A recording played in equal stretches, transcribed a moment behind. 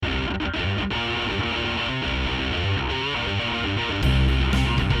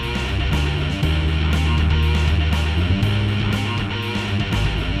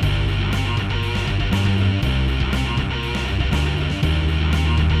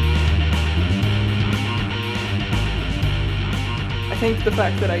think the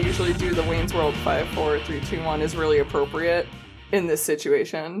fact that I usually do the Wayne's World 5, 4, 3, 2, 1 is really appropriate in this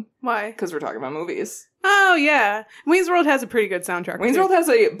situation. Why? Because we're talking about movies. Oh, yeah. Wayne's World has a pretty good soundtrack. Wayne's World has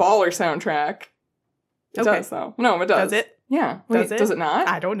a baller soundtrack. It does, though. No, it does. Does it? Yeah. Wait, does it not?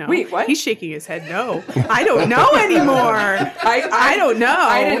 I don't know. Wait, what? He's shaking his head no. I don't know anymore. I don't know.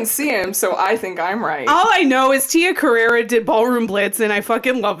 I didn't see him, so I think I'm right. All I know is Tia Carrera did Ballroom Blitz, and I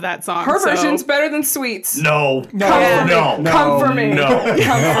fucking love that song. Her version's better than Sweet's. No. Come for me. No.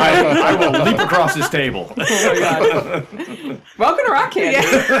 I will leap across this table. Oh my God. Welcome to Rock Candy.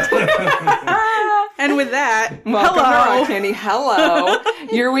 Yeah. And with that, welcome to hello. Rock Candy. Hello.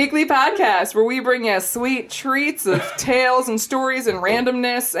 Your weekly podcast where we bring you sweet treats of tales and stories and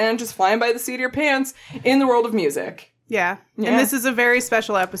randomness and just flying by the seat of your pants in the world of music. Yeah. And this is a very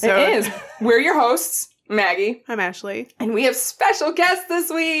special episode. It is. We're your hosts, Maggie. I'm Ashley. And we have special guests this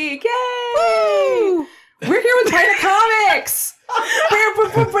week. Yay! Woo! We're here with Pint Comics.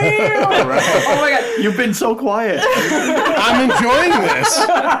 Oh my God. You've been so quiet. I'm enjoying this.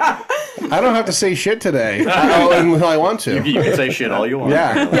 I don't have to say shit today until I want to. You can say shit all you want.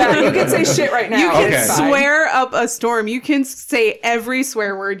 Yeah, you can say shit right now. You can swear up a storm. You can say every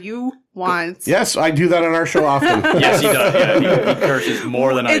swear word you want. Yes, I do that on our show often. Yes, he does. Yeah, he curses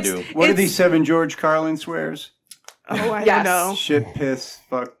more than I do. What are these 7 George Carlin swears? Oh, I don't know. Shit, piss,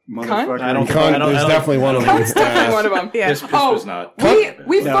 fuck, motherfucker. Cunt is definitely one of them. Cunt's definitely one of them. Yeah. Piss was not.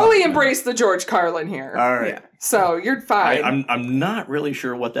 We fully embrace the George Carlin here. All right. Yeah. So you're fine. I'm not really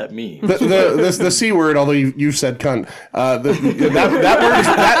sure what that means. The C word, although you said cunt, that word is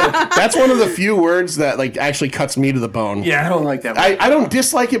that's one of the few words that like actually cuts me to the bone. Yeah, I don't like that word. I don't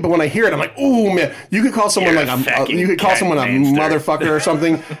dislike it, but when I hear it, I'm like, ooh man, you could call someone You're like a you could call someone a fucking motherfucker or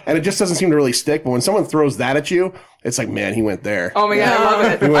something, and it just doesn't seem to really stick. But when someone throws that at you, it's like, man, he went there. Oh my God, I love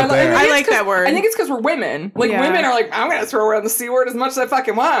it. He went there. I like that word. I think it's because we're women. Like, women are like, I'm going to throw around the C word as much as I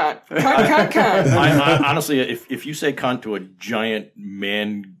fucking want. Cunt. I honestly, if you say cunt to a giant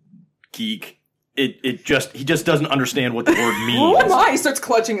man geek, he just doesn't understand what the word means. Oh my, he starts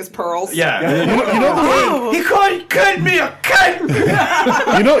clutching his pearls. Yeah. You know the word. He called me a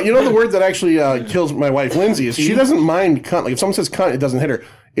cunt! You know the word that actually kills my wife, Lindsay, is she doesn't mind cunt. Like if someone says cunt, it doesn't hit her.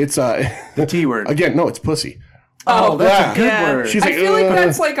 It's the T word. Again, no, it's pussy. Oh, that's a good word. She's I like, feel like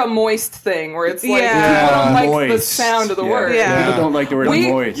that's like a moist thing where it's like people don't like the sound of the word. Yeah. People don't like the word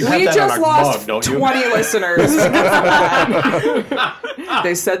moist. You have We that just on our lost mug, don't you? 20 listeners.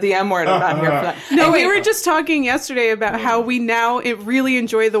 They said the M word. I'm not here for that. No, we were just talking yesterday about how we now really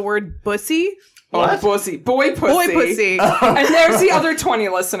enjoy the word bussy. Oh, pussy. Boy pussy. Boy pussy. And there's the other 20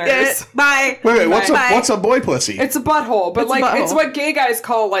 listeners. Bye. Wait, Bye. what's a boy pussy? It's a butthole, but It's a butthole. it's what gay guys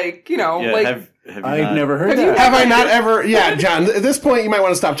call like, you know, Yeah, like have you I've not- never heard you that. Have I not ever? Yeah, John. At this point, you might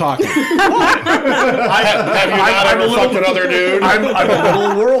want to stop talking. Have you not I'm ever a little- fucked another dude? I'm a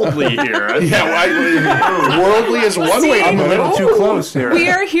little worldly here. Yeah, worldly is one way to I'm a put little it. too close here. We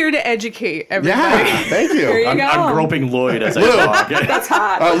are here to educate everybody. Yeah, thank there you. you go. I'm groping Lloyd as I Lou. talk. That's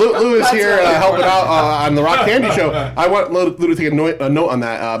hot. Lou is That's here right. helping out on the Rock Candy Show. I want Lou to take a note on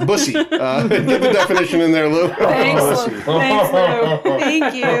that. Bussy. Get the definition in there, Lou. Thanks, Lou. Thanks, Lou.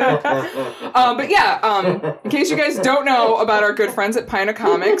 Thank you. But yeah, in case you guys don't know about our good friends at Pint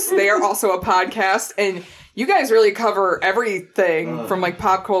Comics, they are also a podcast, and you guys really cover everything from like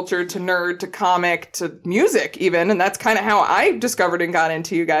pop culture to nerd to comic to music even, and that's kind of how I discovered and got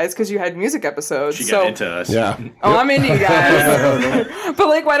into you guys because you had music episodes. She got into us. Yeah. Oh, I'm into you guys. But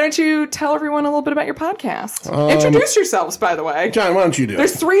like, why don't you tell everyone a little bit about your podcast? Introduce yourselves, by the way. John, why don't you do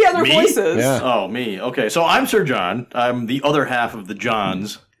There's it? 3 other Me? voices. Yeah. Oh, me. Okay, so I'm Sir John. I'm the other half of the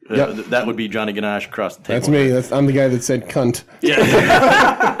Johns. Yep. That would be Johnny Ganache across the table. That's me. I'm the guy that said cunt.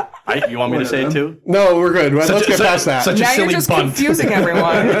 Yeah. You want me to say it too? No, we're good. Let's get past that. Such a Now you're silly just bunt. confusing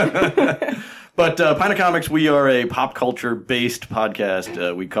everyone. But Pint Comics, we are a pop culture-based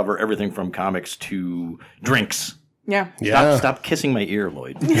podcast. We cover everything from comics to drinks. Yeah. Yeah. Stop kissing my ear,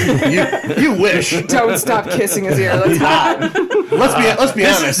 Lloyd. You wish. Don't stop kissing his ear. That's hot. Let's be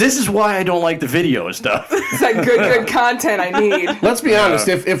honest. This is why I don't like the video and stuff. It's that good content I need. Let's be honest.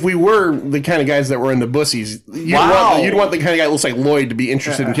 If we were the kind of guys that were into bussies, you'd want the kind of guy that looks like Lloyd to be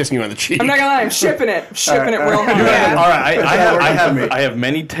interested in kissing you on the cheek. I'm not gonna lie, I'm shipping it. I'm shipping it real hard. Yeah. All right, I have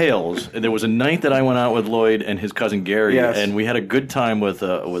many tales. There was a night that I went out with Lloyd and his cousin Gary, and we had a good time with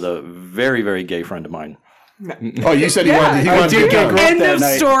a very, very gay friend of mine. Oh, you said he wanted to get drunk. End of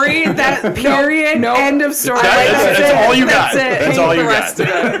story. That period. Nope. End of story. That's all you got. That's it. That's all you the rest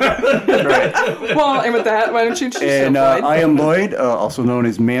got. of it. Right. Well, and with that, why don't you introduce And yourself, Lloyd? I am Lloyd, also known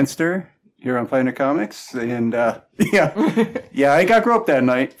as Manster, here on Pint Comics. And yeah, I got groped that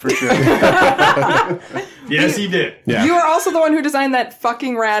night, for sure. Yes, he did. Yeah. You are also the one who designed that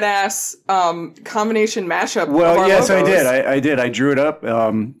fucking rad ass combination mashup. Well, of our yes, logos. I did. I did. I drew it up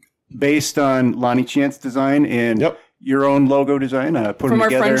based on Lonnie Chan's design and your own logo design. Put From them our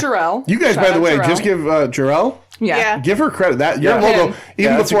together. friend Jarrell. You guys, Shout by the out way, Jarrell. just give Jarrell. Yeah. Give her credit. That your logo, Him.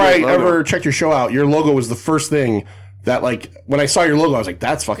 even that's a before I great logo. ever checked your show out, your logo was the first thing that, like, when I saw your logo, I was like,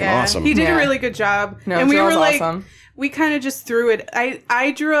 "That's fucking awesome." He did Yeah. a really good job. No, and we Jarrell's were like, awesome. we kind of just threw it.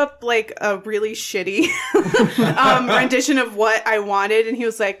 I drew up like a really shitty rendition of what I wanted, and he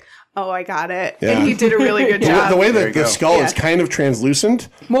was like, "Oh, I got it." Yeah. And he did a really good job. The way There that you the go. skull is kind of translucent.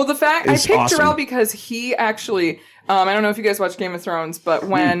 Well, the fact I It's picked awesome. Jarrell because he actually. I don't know if you guys watch Game of Thrones, but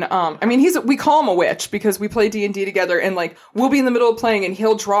when I mean, we call him a witch because we play D&D together, and like we'll be in the middle of playing, and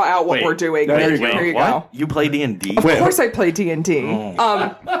he'll draw out what Wait. we're doing. There you go. Here you What? go. You play D&D? Of course, I play D&D.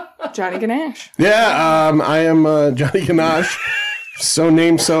 Johnny Ganache. Yeah, I am Johnny Ganache.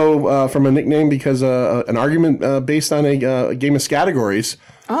 Named from a nickname because an argument based on a game of categories.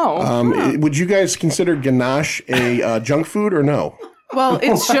 Oh, Would you guys consider ganache a junk food or no? Well,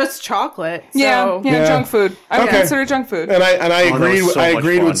 it's just chocolate. So. yeah, junk food. I would Okay. consider junk food. And I that agreed. was so I much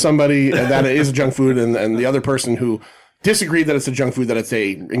agreed fun. with somebody that it is a junk food, and the other person who disagreed that it's a junk food, that it's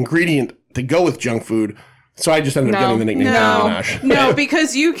a ingredient to go with junk food. So I just ended up No. getting the nickname Johnny Ganache. No,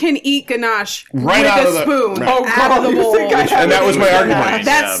 because you can eat ganache Right with out a of the- spoon right. Oh, out of God, the you bowl. think I have And that was my argument.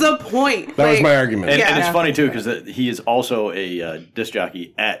 That's the point. That was Like, my argument. And Yeah. it's funny, too, because he is also a disc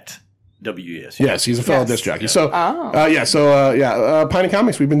jockey at WESU. Yes, he's a fellow Yes. disc jockey. So, Pint of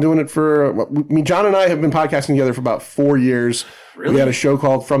Comics, we've been doing it for, John and I have been podcasting together for about 4 years. Really? We had a show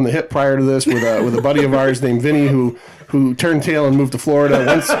called From the Hip prior to this with a buddy of ours named Vinny who turned tail and moved to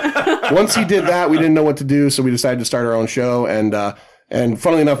Florida. Once he did that, we didn't know what to do, so we decided to start our own show. And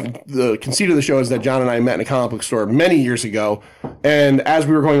funnily enough, the conceit of the show is that John and I met in a comic book store many years ago. And as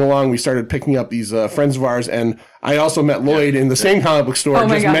we were going along, we started picking up these friends of ours. And I also met Lloyd in the same comic book store Oh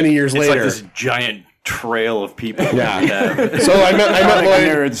my just God. many years It's later. like this giant trail of people. Yeah. Yeah. So I met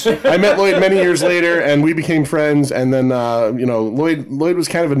Lloyd. Nerds. I met Lloyd many years later, and we became friends. And then Lloyd was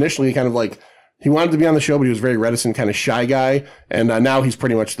kind of initially kind of like, he wanted to be on the show, but he was very reticent, kind of shy guy. And now he's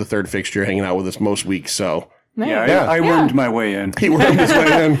pretty much the third fixture, hanging out with us most weeks. So Yeah, I wormed my way in. he worked his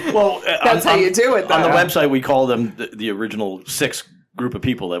way in. Well, That's how you do it, though. On the website, we call them the original six group of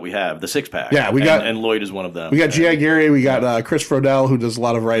people that we have, the six pack. Yeah, we got- and Lloyd is one of them. We got G.I. Gary, we got Chris Frodell, who does a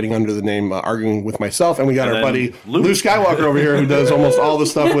lot of writing under the name Arguing with Myself, and we got And our then buddy Lou. Lou Skywalker over here, who does almost all the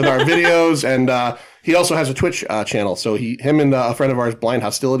stuff with our videos, and he also has a Twitch channel. So him and a friend of ours, Blind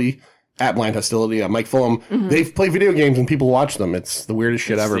Hostility, Mike Fulham, they play video games and people watch them. It's the weirdest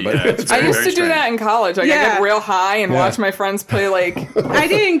shit ever. But it's I very, used very to do strange. that in college. Like I Yeah. get real high and Yeah. watch my friends play like I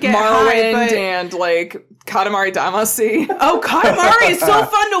didn't get high, Morrowind but and like Katamari Damacy. Katamari is so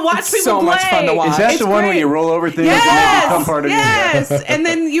fun to watch people So play. much fun to watch. Is that It's the one where great. you roll over things and they become part of you? Yes, and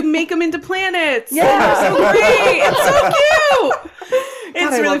then you make them into planets. Yeah. It's so great. It's so cute.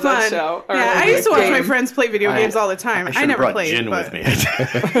 It's I really love that fun. show. Or Yeah, I used to watch my game. friends play video games all the time. I should have never brought played. gin but with me.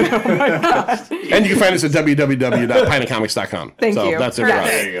 and you can find us at www.pintofcomics.com. Thank so you. that's it for Yes.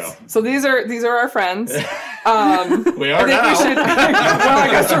 us. There you go. So these are our friends. We I are think we now. should. Well, I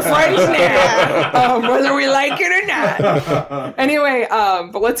guess we're friends now, whether we like it or not. Anyway,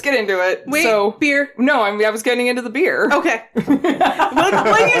 but let's get into it. Wait, so, beer. No, I was getting into the beer. Okay.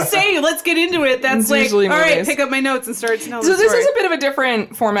 when you say let's get into it, that's It's like, usually all right, movies. pick up my notes and start telling So the this story. is a bit of a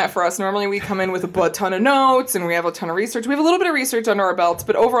different format for us. Normally we come in with a ton of notes and we have a ton of research. We have a little bit of research under our belts,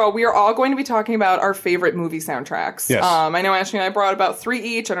 but overall we are all going to be talking about our favorite movie soundtracks. Yes. I know Ashley and I brought about 3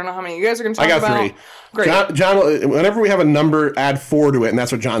 each. I don't know how many you guys are going to talk I got about. 3. Great. John, whenever we have a number, add 4 to it, and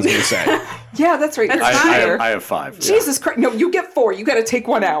that's what John's going to say. Yeah, that's right. You're I higher. have 5. Jesus Christ. No, you get 4. You got to take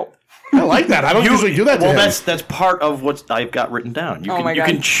one out. I like that. I don't usually do that to Well, him. that's part of what I've got written down. You Oh can my you God.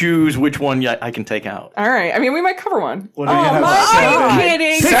 can choose which one I can take out. All right. I mean, we might cover one. What do you have? my Are you God.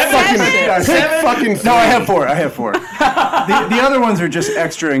 kidding? Pick fucking 3. No, I have 4. The other ones are just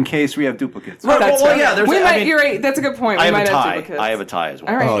extra in case we have duplicates. Well, That's well, right. yeah, there's- we I might. mean, You're right. That's a good point. I We have a might have tie. duplicates. I have a tie as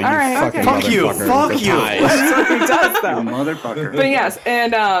well. All right. Oh, you all right. fucking Okay. Fuck you. motherfucker. Fuck The you. ties. That's what he does, though. Motherfucker. But yes,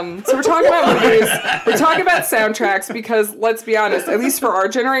 and so we're talking about movies. We're talking about soundtracks because let's be honest, at least for our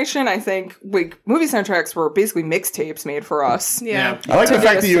generation, I think like movie soundtracks were basically mixtapes made for us. Yeah. I like To the get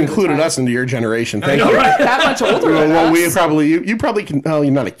fact us that you through the included time. us into your generation. Thank you. That much older than Well, us. we probably you probably can. Well,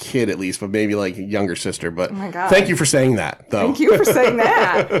 you're not a kid at least, but maybe like a younger sister. But my God. thank you for saying that, though. Thank you for saying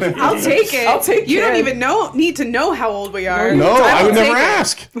that. I'll take it. I'll take You don't it. even need to know how old we are. No, I would will never take it.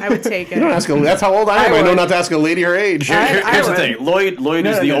 ask. I would take it. You don't ask. That's how old I am. I, know would. not to ask a lady her age. Here's the would. thing. Lloyd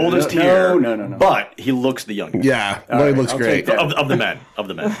is No, the no, oldest no, here. no, no. But he looks the youngest. Yeah, Lloyd looks I'll great. take that. Of the men. Of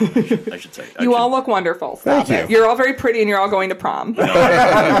the men. I should say. You all look wonderful. Stop Thank it. you. You're all very pretty and you're all going to prom.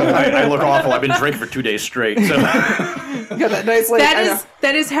 I look awful. I've been drinking for 2 days straight. So. You got that nice lady.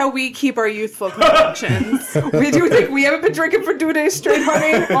 That is how we keep our youthful complexions. Do you think we haven't been drinking for 2 days straight,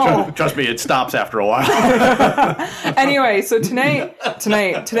 honey? Oh. Trust me, it stops after a while. Anyway, so today,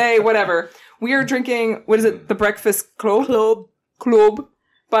 whatever. We are drinking, what is it? The Breakfast Club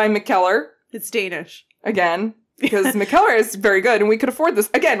by McKellar. It's Danish. Again. Because McKellar is very good, and we could afford this.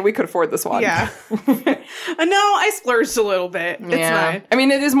 Again, we could afford this one. Yeah. No, I splurged a little bit. It's fine. I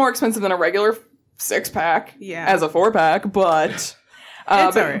mean, it is more expensive than a regular 6-pack as a 4-pack, but... it's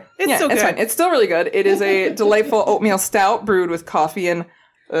all right. It's still good. It's fine. It's still really good. It is a delightful oatmeal stout brewed with coffee and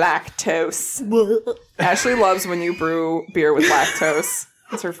lactose. Ashley loves when you brew beer with lactose.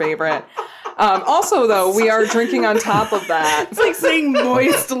 It's her favorite. Also, though, we are drinking on top of that. It's like saying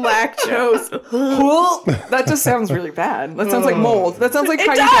moist lactose. That just sounds really bad. That sounds like mold. That sounds like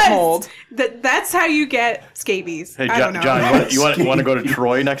how you get mold. That's how you get scabies. Hey, I don't know. John, you want to go to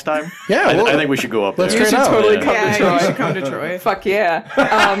Troy next time? Yeah, I think we should go up there. You should totally come to Troy. You should come to Troy. Fuck yeah.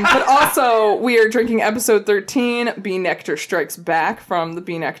 But also, we are drinking episode 13, Bee Nectar Strikes Back, from the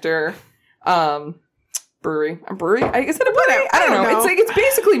Bee Nectar brewery. A brewery? Is it a brewery? I don't know. It's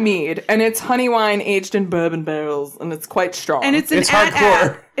basically mead, and it's honey wine aged in bourbon barrels, and it's quite strong. And it's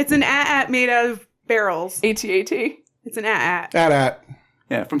hardcore. It's an at made out of barrels. AT-AT. It's an at. At.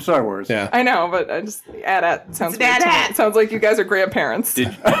 Yeah, from Star Wars. Yeah. I know, but I just at sounds It's an weird to me. at-at. It sounds like you guys are grandparents. Did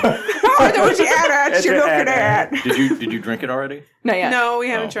Oh, there was the at you're looking at. you drink it already? Not yet. No, we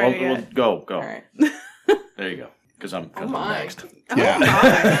haven't tried it yet. Go. All right. There you go. Because I'm my. next. Yeah.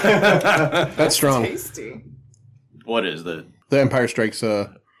 That's strong. Tasty. What is the? The Empire Strikes. Oh,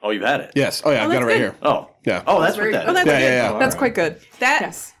 you've had it. Yes. Oh yeah, I've got it right here. Oh. Yeah. Oh, that's what that is. That's Yeah. That's quite good.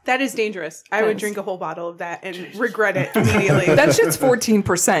 That is dangerous. I would drink a whole bottle of that and regret it immediately. That shit's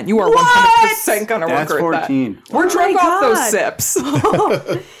 14%. You are 100% gonna That's regret 14. that. We're drunk off those God. sips.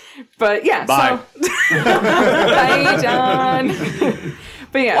 But yeah, Bye. so bye, John.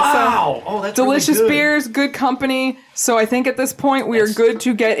 But yeah, Wow. Oh, that's delicious really good. beers, good company. So I think at this point we are good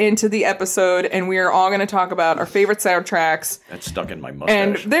to get into the episode, and we are all going to talk about our favorite soundtracks. That's stuck in my mustache.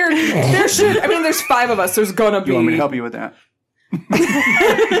 And there should. I mean, there's 5 of us. There's gonna be. You want me to help you with that?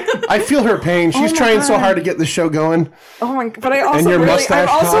 I feel her pain. She's trying so hard to get the show going. Oh my! But I also And your really, mustache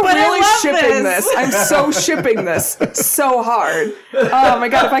I'm also top. But I really love shipping this. this. I'm so shipping this so hard. Oh my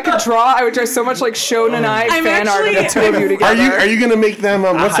god! If I could draw, I would draw so much like Shone and I I'm fan art of the actually- two of you together. Are you going to make them?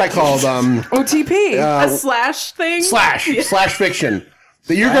 What's that called? OTP? a slash thing? Slash fiction.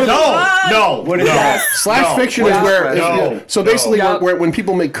 That you're gonna No. What is that? Slash fiction is where. No. So basically, No. where when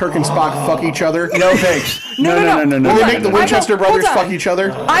people make Kirk and Spock fuck each other. No thanks. No. When they Hold make on. the Winchester brothers hold on. fuck each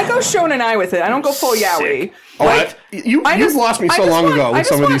other. I go Shone and I with it. I don't go full yaoi. What? You've lost me so long ago with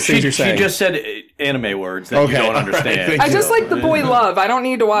some of these things you're She saying. just said anime words that you don't understand. Thank I you. just like the boy love. I don't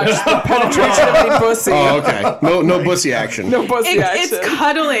need to watch the penetration of any pussy. Oh, okay. No bussy action. No pussy action. It's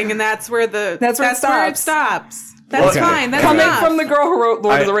cuddling, and that's where it stops. That's Okay. fine. That's Coming enough. from the girl who wrote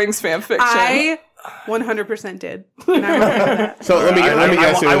Lord of the Rings fan fiction. I 100% did. And I remember that. So let me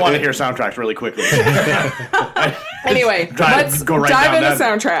guess. I want to hear soundtracks really quickly. Anyway, let's go right dive down into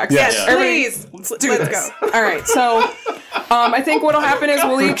that. soundtracks. Yes. Everybody, Please, let's do let's this. go. All right, so I think what'll happen is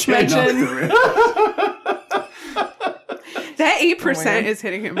we'll each mention. That 8% is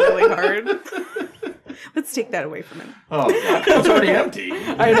hitting him really hard. Let's take that away from him. Oh, God. It's already empty.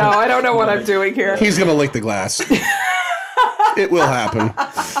 I know. I don't know what I'm doing here. He's gonna lick the glass. It will happen.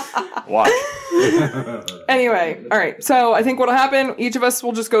 Watch. Anyway, all right. So I think what'll happen, each of us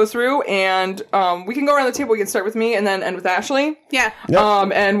will just go through, and we can go around the table. We can start with me, and then end with Ashley. Yeah.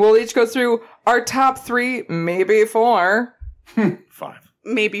 And we'll each go through our top 3, maybe 4. 5.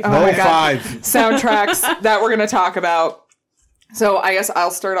 Maybe. Oh my God. 5. Soundtracks that we're gonna talk about. So I guess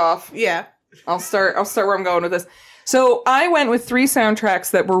I'll start off. Yeah. I'll start where I'm going with this. So I went with 3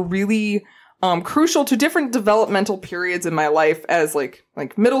 soundtracks that were really crucial to different developmental periods in my life as like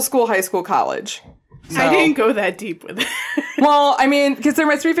middle school, high school, college. So, I didn't go that deep with it. well, I mean, because they're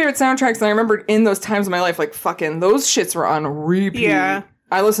my 3 favorite soundtracks, and I remembered in those times of my life, like fucking those shits were on repeat. Yeah.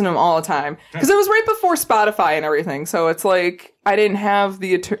 I listened to them all the time because it was right before Spotify and everything. So it's like I didn't have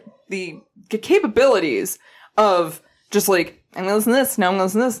the capabilities of just like I'm gonna listen to this, now I'm gonna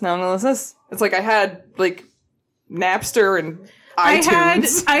listen to this, now I'm gonna listen to this. It's like I had like Napster and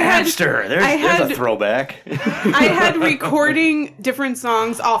iTunes. Napster. There's a throwback. I had recording different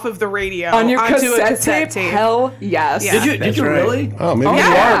songs off of the radio on your onto cassette tape. Hell yes. Yeah. Did you really? Oh, maybe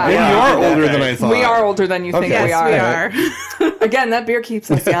yeah. you are older than I thought. We are older than you think Okay. we Yes, are. we are. Again, that beer keeps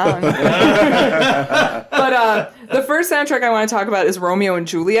us young. But The first soundtrack I want to talk about is Romeo and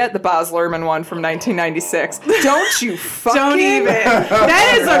Juliet, the Baz Luhrmann one from 1996. Don't you fucking... Don't even.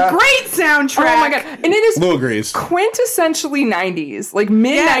 That is a great soundtrack. Oh my God. And it is Lou agrees. quintessentially 90s, like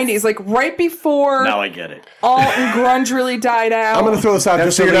mid-90s, like right before Now I get it. alt and grunge really died out. I'm going to throw this out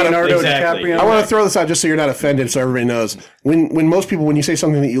just so you're not... Exactly. I want to throw this out just so you're not offended, so everybody knows. When most people, when you say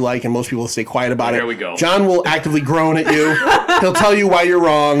something that you like and most people stay quiet about it, Here we go. John will actively groan at you. He'll tell you why you're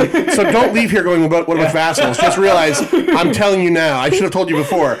wrong. So don't leave here going, what about vassals? Just realize, I'm telling you now. I should have told you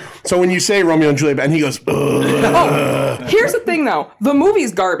before. So when you say Romeo and Juliet, and he goes, ugh. Here's the thing, though. The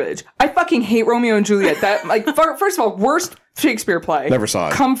movie's garbage. I fucking hate Romeo and Juliet. That, like, first of all, worst Shakespeare play. Never saw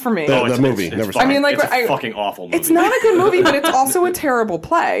it. Come for me. The movie. Never saw it. I mean, like, it's a fucking awful movie. It's not a good movie, but it's also a terrible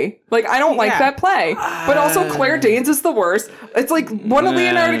play. Like, I don't like that play. But also, Claire Danes is the worst. It's like one of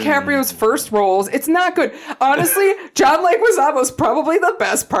Leonardo DiCaprio's first roles. It's not good. Honestly, John Leguizamo's probably the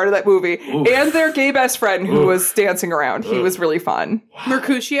best part of that movie. Oof. And their gay best friend who was dancing around. He was really fun.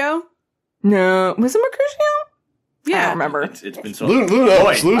 Mercutio? No. Was it Mercutio? Yeah. I don't remember. It's been so... Lou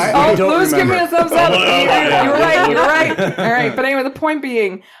knows. Lou's giving me a thumbs up. You were right. All right. But anyway, the point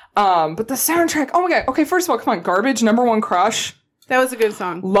being, but the soundtrack, oh my God. Okay, first of all, come on. Garbage, number one crush. That was a good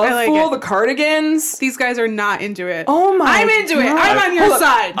song. Loveful, the Cardigans. These guys are not into it. Oh my I'm into it. I'm on your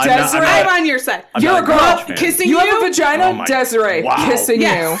side. Desiree. I'm on your side. You're a girl. Kissing you. You have a vagina? Desiree. Wow. Kissing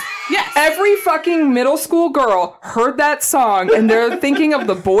you. Yes. Every fucking middle school girl heard that song and they're thinking of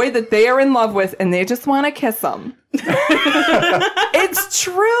the boy that they are in love with and they just want to kiss him. It's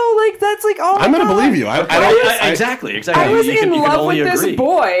true. Like, that's like, oh my I'm going to God. believe you. Exactly. I was You in can love only with this agree.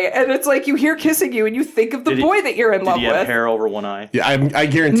 boy, and it's like you hear kissing you, and you think of the boy that you're in love Did he have with. hair over one eye? Yeah, I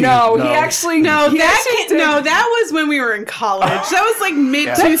guarantee No, you. he actually that was when we were in college. That was like mid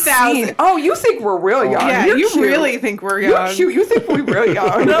 2000s. Oh, you think we're real young? Yeah, You're you cute. really think we're young. You're cute. You think we're real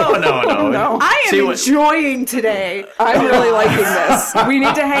young? No. No. I am enjoying today. I'm really liking this. We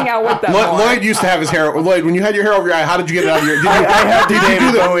need to hang out with them. Lloyd used to have his hair. Lloyd, when you had your hair over your eye, how did you get it out of your?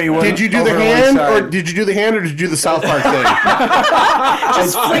 Did you do the hand, or did you do the hand, or did you do the South Park thing?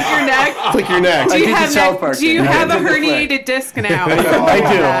 Just flick your neck. Flick your neck. Do you have a herniated disc now? I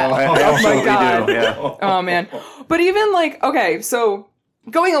do. Oh my God. Do. Yeah. Oh man. But even like, okay, so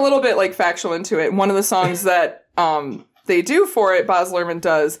going a little bit like factual into it, one of the songs that they do for it, Baz Luhrmann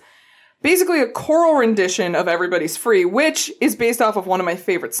does, basically a choral rendition of Everybody's Free, which is based off of one of my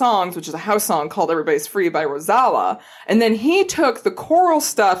favorite songs, which is a house song called Everybody's Free by Rosala. And then he took the choral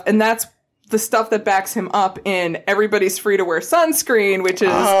stuff, and that's the stuff that backs him up in Everybody's Free to Wear Sunscreen, which is,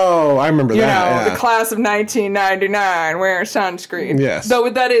 I remember that. the class of 1999, wear sunscreen. Yes. Though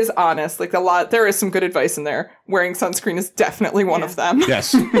that is honest. Like there is some good advice in there. Wearing sunscreen is definitely one of them.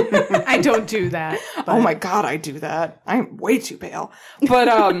 Yes. I don't do that. Oh my God, I do that. I'm way too pale.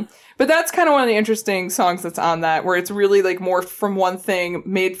 But, but that's kind of one of the interesting songs that's on that, where it's really like morphed from one thing,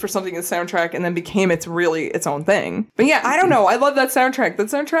 made for something in the soundtrack, and then became its own thing. But yeah, I don't know. I love that soundtrack. That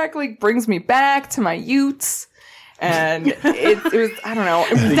soundtrack like brings me back to my youths. And it was, I don't know.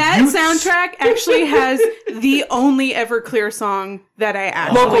 That soundtrack actually has the only Everclear song that I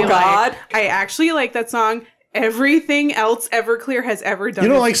actually Local like. God. I actually like that song. Everything else Everclear has ever done.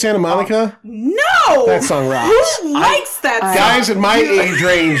 You don't like Santa Monica? No! That song rocks. Who likes that song? Guys in my age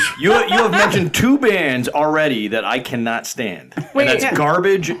range. You have mentioned two bands already that I cannot stand. Wait, and that's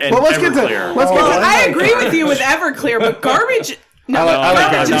Garbage and let's get to Everclear. I agree with you with Everclear, but Garbage... No, I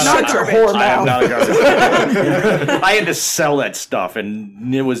like Garbage is Garbage. not Shut Garbage. your whore I am mouth. not a garbage. I had to sell that stuff,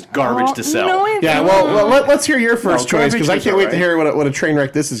 and it was garbage to sell. No, Yeah, well, let's hear your first choice, because I Garbage can't was wait to hear what a train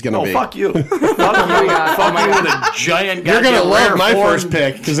wreck this is going to be. Fuck you. Fuck you with a giant You're going to goddamn love rare my form. first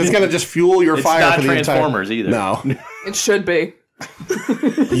pick, because it's going to just fuel your It's fire not for the entire... Transformers either. No. It should be.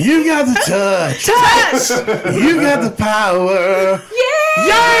 You got the touch. You got the power.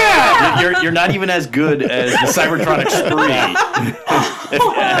 You're not even as good as the Cybertronic Spree.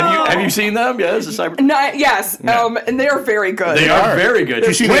 have you seen them? Yes, the Cybertronic. Yes, and they are very good. They are very good. Did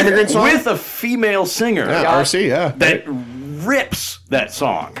you see the Immigrant Song? With a female singer. Yeah, RC, yeah. That rips that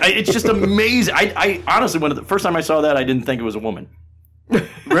song. It's just amazing. I honestly, when the first time I saw that, I didn't think it was a woman.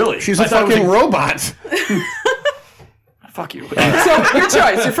 Really? She's I a thought it was fucking robot. Fuck you. So, your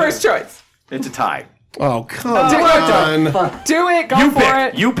choice, your first choice. It's a tie. Oh, come Do on. Do it, go for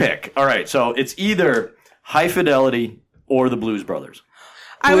it. You pick. All right, so it's either High Fidelity or the Blues Brothers.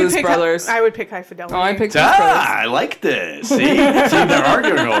 Blues Brothers. I would pick High Fidelity. Oh, I picked Blues Brothers. I like this. See, they're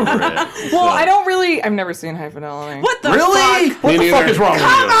arguing over it. Well, I don't really... I've never seen High Fidelity. What the Really? fuck? What the fuck is wrong with you?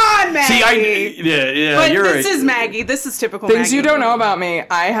 Come on, man! But you're this right. is Maggie. This is typical Things Maggie. you don't know about me.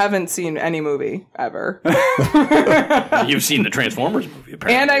 I haven't seen any movie ever. You've seen the Transformers movie,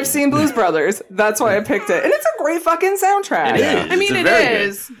 apparently. And I've seen Blues Brothers. That's why I picked it. And it's a great fucking soundtrack. It is. I mean, It's it very good.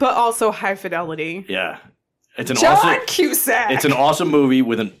 is, but also high fidelity. Yeah. It's an John awesome Cusack. It's an awesome movie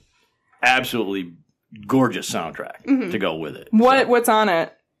with an absolutely gorgeous soundtrack to go with it. What's on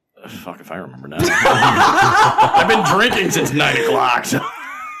it? Fuck if I remember now. I've been drinking since 9 o'clock, so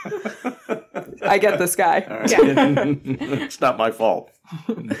I get this guy. it's not my fault.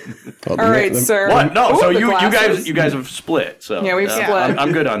 All right, sir. What? No, Ooh, so the you glasses. guys have split. So Yeah, we've split.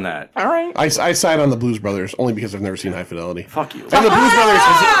 I'm good on that. All right. I side on the Blues Brothers only because I've never seen High Fidelity. Fuck you. And the Blues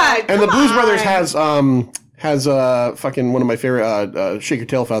God, Brothers Blues Brothers has fucking one of my favorite Shake Your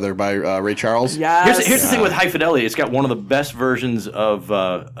Tail Feather by Ray Charles. Yes. Here's the thing with High Fidelity. It's got one of the best versions of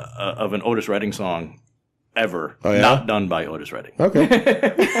an Otis Redding song ever. Oh, yeah? Not done by Otis Redding.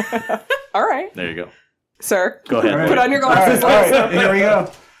 Okay. All right, There you go. sir. Go ahead. Put on your glasses. All right, here we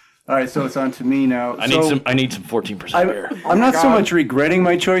go. All right, so it's on to me now. I need some 14% beer. I'm not so much regretting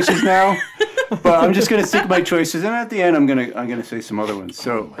my choices now, but I'm just going to stick with my choices, and at the end, I'm gonna say some other ones.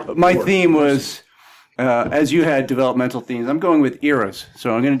 So my theme was, as you had developmental themes, I'm going with eras.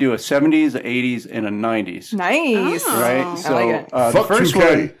 So I'm going to do a 70s, a 80s, and a 90s. Nice. Right. So I like it. the Fuck first 2K.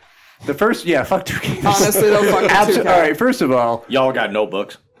 one, the first, yeah, fuck 2K. Honestly, though, fucking 2K. All right. First of all, Y'all got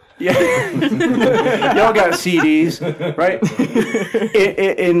notebooks. yeah, y'all got CDs, right?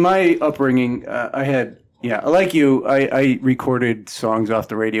 In my upbringing, I had. Yeah, like you, I recorded songs off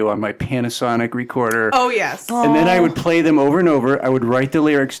the radio on my Panasonic recorder. Oh, yes. And then I would play them over and over. I would write the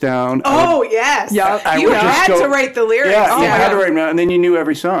lyrics down. Oh, yes. Yep. I You would just had go- to write the lyrics. Yeah, you yeah. had to write them down, and then you knew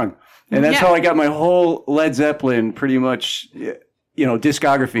every song. And that's Yeah. how I got my whole Led Zeppelin, pretty much,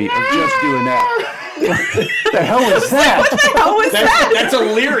 discography of just doing that. The hell was that? What the hell was that? That's a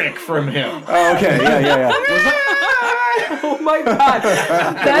lyric from him. Oh, okay, yeah. Oh my god.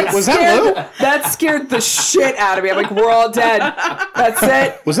 Was that Lou? That scared the shit out of me. I'm like, we're all dead. That's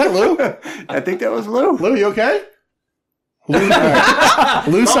it. Was that Lou? I think that was Lou. Lou, you okay?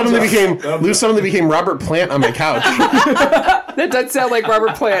 Lou suddenly became Robert Plant on my couch. That does sound like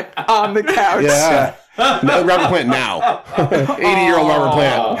Robert Plant on the couch. Yeah. No, Robert Plant now. 80-year-old Robert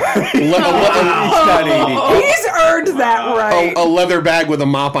Plant. He's not 80. He's earned that right. A leather bag with a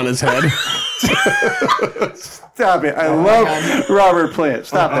mop on his head. Stop it. I love Robert Plant.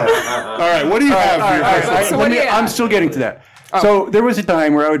 Stop that. All right, what do you have for your first? So what do you have? I'm still getting to that. So there was a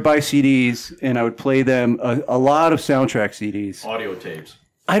time where I would buy CDs and I would play them, a lot of soundtrack CDs. Audio tapes.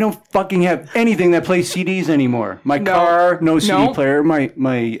 I don't fucking have anything that plays CDs anymore. My car, no CD player.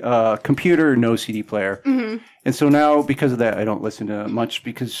 My computer, no CD player. Mm-hmm. And so now, because of that, I don't listen to much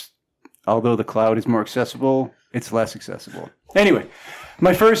because although the cloud is more accessible, it's less accessible. Anyway,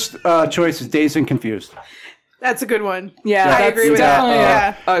 my first choice is Dazed and Confused. That's a good one. Yeah, I that's agree with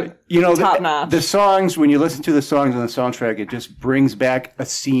that. definitely Yeah. top notch. The songs, when you listen to the songs on the soundtrack, it just brings back a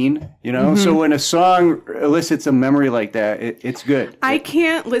scene, So when a song elicits a memory like that, it's good. I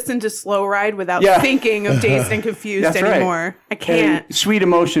can't listen to Slow Ride without Yeah. thinking of Dazed and Confused That's right. anymore. I can't. And Sweet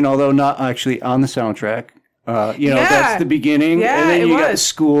Emotion, although not actually on the soundtrack. Yeah. That's the beginning. Yeah, and then it you got was.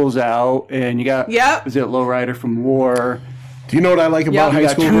 School's Out, and you got, Yep. is it Lowrider from War? Do you know what I like about Yeah. high You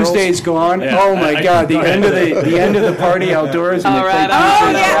got school girls? Tuesday's Gone. Yeah. Oh my God, the end of the party outdoors. And All they right, play all Oh,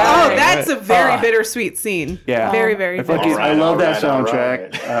 Tuesday's yeah. Gone. Oh, that's a very bittersweet scene. Yeah. Very, very I fucking- bittersweet. I love that all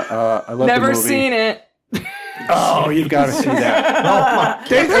soundtrack. I love Never the movie. seen it. Oh, you've got to see that. I'm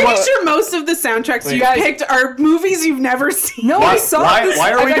pretty sure most of the soundtracks you guys- picked are movies you've never seen. No, I saw this.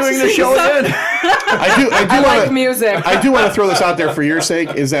 Why are we I've doing actually the show seen again? I like music. I do want to throw this out there for your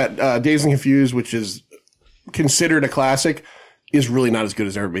sake. Is that Dazed and Confused, which is considered a classic, is really not as good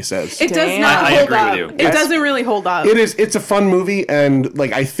as everybody says. It does Damn. not I hold agree up. with you. It doesn't really hold up. It's a fun movie, and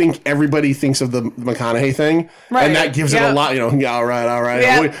like I think everybody thinks of the McConaughey thing, Right. and that gives it Yeah. a lot. Yeah, all right.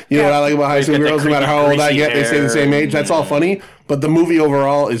 Yeah. You know what I like about high school got the girls? No matter creepy, how old I greasy get, they stay the hair. same age. That's all funny, but the movie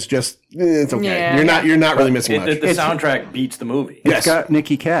overall is just it's okay. Yeah. You're not really missing much. The soundtrack beats the movie. Yes. It's got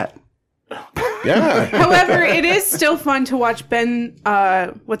Nicky Cat. Yeah, However, it is still fun to watch Ben,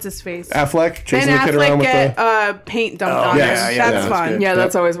 what's his face? Affleck Ben chasing the kid around Affleck with get the. paint dumped on yes. him. Yeah, That's that's fun. good. Yeah,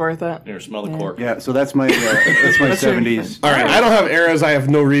 that's always worth it. Here, smell the cork. Yeah, so that's my 70s. All right, I don't have eras. I have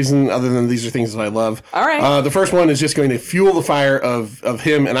no reason other than these are things that I love. All right. The first one is just going to fuel the fire of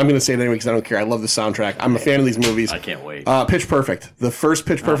him, and I'm going to say it anyway because I don't care. I love the soundtrack. I'm a fan of these movies. I can't wait. Pitch Perfect, the first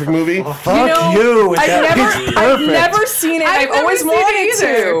Pitch Perfect movie. Fuck you with that Pitch I've Perfect. never seen it. I've never always seen it wanted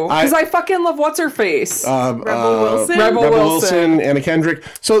either. to because I fucking love what's her face? Rebel Wilson. Rebel Wilson. Anna Kendrick.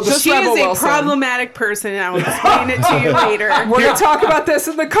 So Just She Rebel is a Wilson. problematic person, and I will explain it to you later. We're going to talk about this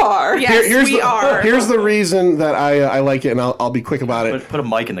in the car. Yes, we are. Here's the reason that I like it, and I'll be quick about it. Put a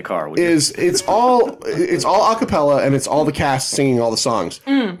mic in the car. Would you? It's all a cappella, and it's all the cast singing all the songs.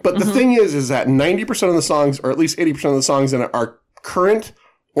 But the thing is that 90% of the songs, or at least 80% of the songs, that are current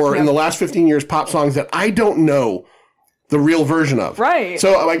or in the last 15 years pop songs that I don't know the real version of. Right.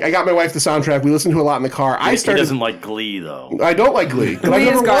 So like, I got my wife the soundtrack. We listened to it a lot in the car. He doesn't like Glee, though. I don't like Glee. Glee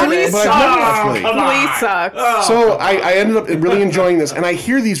is garbage. But I've never watched Glee. Glee sucks. So I ended up really enjoying this, and I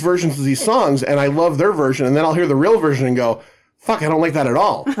hear these versions of these songs, and I love their version, and then I'll hear the real version and go, fuck, I don't like that at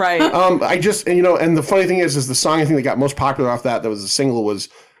all. Right. And the funny thing is the song I think that got most popular off that was the single was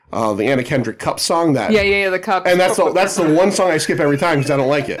the Anna Kendrick Cup song. The Cup. And that's the one song I skip every time because I don't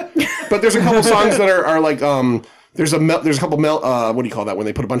like it. But there's a couple songs that are like, there's a couple, what do you call that when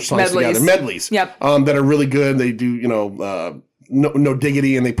they put a bunch of songs together? Medleys. Yep. That are really good. They do, no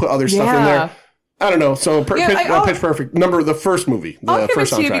diggity, and they put other stuff in there. I don't know. So Pitch Perfect. The first movie. I'll give it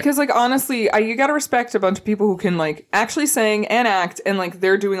first to you soundtrack. because, like, honestly, you got to respect a bunch of people who can, like, actually sing and act, and, like,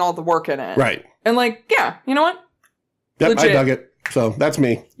 they're doing all the work in it. Right. And, like, yeah, you know what? Yep, Legit. I dug it. So that's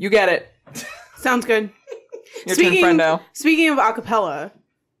me. You get it. Sounds good. Your turn, friendo. Speaking of acapella,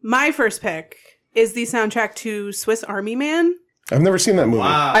 my first pick is the soundtrack to Swiss Army Man. I've never seen that movie.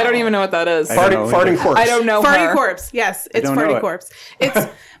 Wow. I don't even know what that is. Farting Corpse. I don't know Farty her. Corpse. Yes, it's Farty Corpse. It's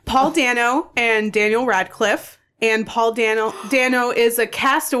Paul Dano and Daniel Radcliffe. And Paul Dano is a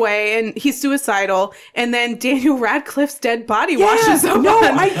castaway, and he's suicidal. And then Daniel Radcliffe's dead body washes up on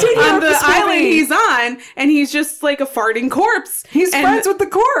the island he's on, and he's just like a farting corpse. He's friends with the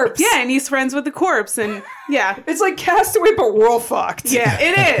corpse. Yeah, and he's friends with the corpse, and yeah, it's like Castaway, but world fucked. Yeah,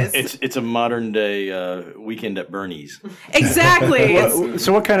 it is. It's a modern day Weekend at Bernie's. Exactly.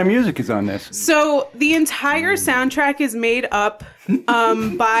 So what kind of music is on this? So the entire soundtrack is made up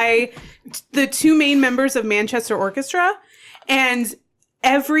by the two main members of Manchester Orchestra, and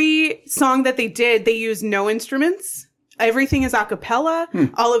every song that they did, they used no instruments. Everything is a cappella.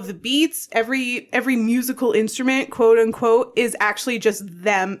 All of the beats, every musical instrument, quote unquote, is actually just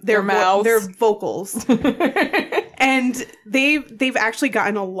them, their mouths, their vocals. And they've actually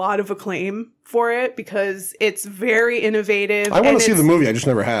gotten a lot of acclaim for it because it's very innovative. I want to see the movie. I just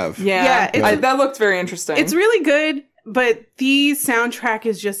never have. Yeah, that looked very interesting. It's really good. But the soundtrack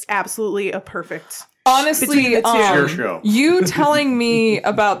is just absolutely a perfect. Honestly, Your show. You telling me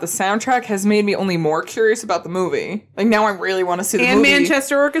about the soundtrack has made me only more curious about the movie. Like, now I really want to see the movie. And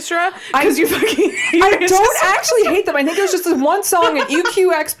Manchester Orchestra? Because you fucking hate I don't actually hate them. I think it was just this one song, and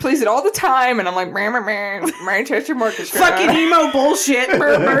EQX plays it all the time, and I'm like, Manchester Orchestra. Fucking emo bullshit.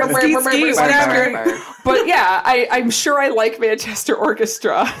 Ski, whatever. But yeah, I'm sure I like Manchester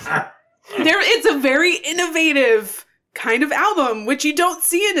Orchestra. It's a very innovative kind of album, which you don't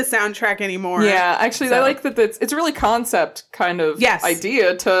see in a soundtrack anymore. Yeah, actually, I like that. It's a really concept kind of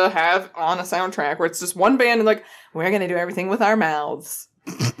idea to have on a soundtrack where it's just one band and like, we're going to do everything with our mouths.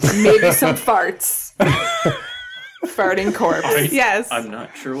 Maybe some farts. Farting corpse. Yes. I'm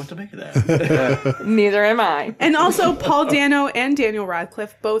not sure what to make of that. Neither am I. And also, Paul Dano and Daniel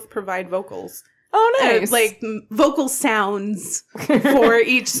Radcliffe both provide vocals. Oh, nice. Like vocal sounds for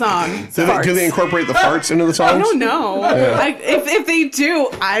each song. Do they incorporate the farts into the songs? I don't know. If they do,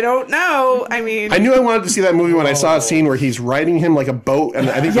 I don't know. I mean, I knew I wanted to see that movie when I saw a scene where he's riding him like a boat, and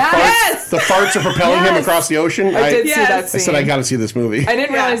I think the farts are propelling him across the ocean. I did see that scene. I said I got to see this movie. I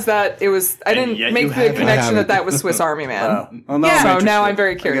didn't realize that it was. I didn't make the connection that was Swiss Army Man. Well, So now I'm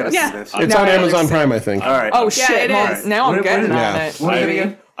very curious. Yeah. It's on Amazon Prime, I think. All right. Oh shit! it is. Now I'm getting on it. What is it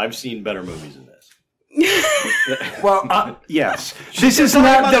again? I've seen better movies than this. Well, yes. This is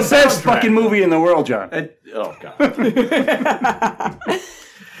not the best fucking movie in the world, John. Oh, God.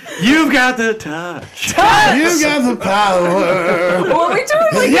 You've got the touch. You got the power. Well, are we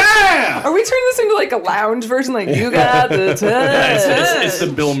doing like Are we turning this into like a lounge version? Like you got the touch. Yeah, it's the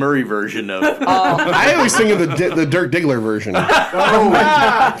Bill Murray version of. I always think of the Dirk Diggler version.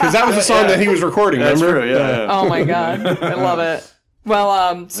 Because that was the song that he was recording, That's remember? true, yeah. Oh my god, I love it.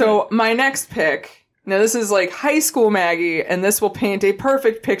 Well, so my next pick. Now this is like high school Maggie, and this will paint a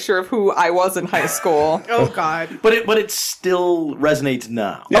perfect picture of who I was in high school. Oh God! But it still resonates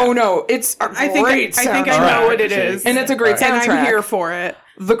now. Yeah. Oh no, it's a great soundtrack. I think I know what it is, and it's a great soundtrack. And I'm here for it.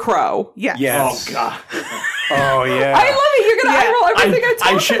 The Crow. Yes. Oh God. Oh yeah. I love it. You're gonna eye roll everything I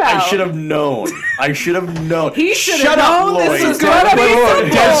talk about. I should have known. I should have known. He should Shut have up, known Lloyd. this was gonna be some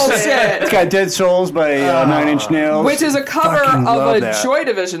bullshit. It's got Dead Souls by Nine Inch Nails. Which is a cover Fucking of love a that. Joy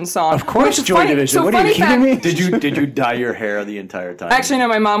Division song. Of course, which is Joy funny. Division. So What are you funny kidding fact, me? Did you dye your hair the entire time? Actually, no,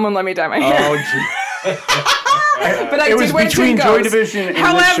 my mom wouldn't let me dye my hair. Oh, gee. But I It was did wear between Jinkos. Joy Division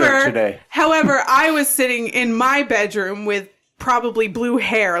and this shirt today. However, I was sitting in my bedroom with probably blue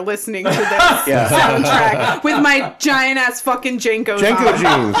hair listening to this soundtrack with my giant ass fucking Jenkos Jenko on.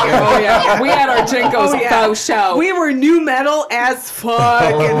 jeans. Oh yeah, we had our Jinkos yeah. faux show. We were new metal as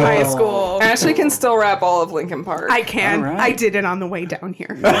fuck in high school. Ashley can still rap all of Linkin Park. I can. All right. I did it on the way down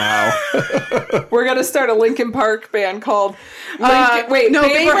here. We're gonna start a Linkin Park band called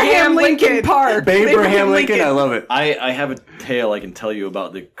Abraham Lincoln Park. Abraham Lincoln, I love it. I have a tale I can tell you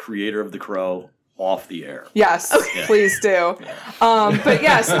about the creator of The Crow off the air. Yes, please do. But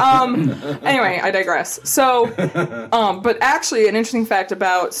yes. Anyway, I digress. So, but actually, an interesting fact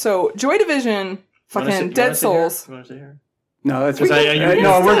about Joy Division, fucking Dead Souls. You want to say here? No, that's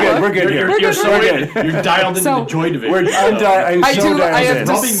No, we're good. We're good here. You're dialed into So- the Joy Division. I'm I so do. I have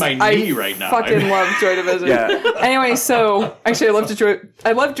dialed to, in. rubbing my knee right now. Fucking love Joy Division. Yeah. Anyway, so actually,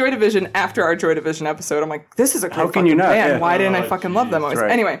 I loved Joy Division after our Joy Division episode. I'm like, this is a great How can fucking you not? band. Yeah. Why didn't I fucking love them always? Right.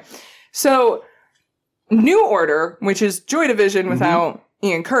 Anyway, so New Order, which is Joy Division without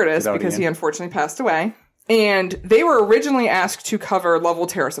Ian Curtis, Without because Ian. he unfortunately passed away. And they were originally asked to cover Love Will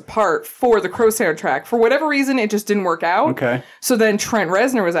Tear Us Apart for the Crow soundtrack. For whatever reason, it just didn't work out. Okay. So then Trent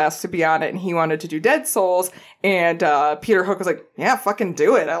Reznor was asked to be on it, and he wanted to do Dead Souls. And Peter Hook was like, yeah, fucking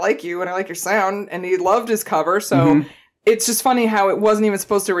do it. I like you, and I like your sound. And he loved his cover, so... It's just funny how it wasn't even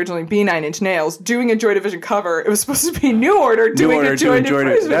supposed to originally be Nine Inch Nails doing a Joy Division cover. It was supposed to be New Order doing a Joy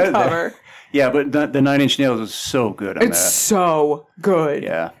Division cover. Yeah, but the Nine Inch Nails is so good on It's so good.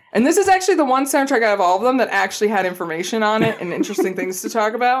 Yeah. And this is actually the one soundtrack out of all of them that actually had information on it and interesting things to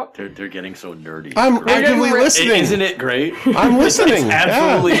talk about. They're getting so nerdy. I'm Great. actively listening. Isn't it great? I'm listening. It's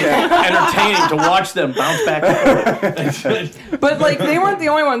absolutely entertaining to watch them bounce back and forth. But like they weren't the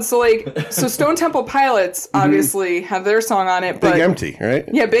only ones. So Stone Temple Pilots obviously have their song on it. But Big Empty, right?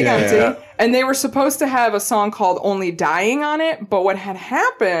 Yeah, Big Empty. Yeah. And they were supposed to have a song called Only Dying on it, but what had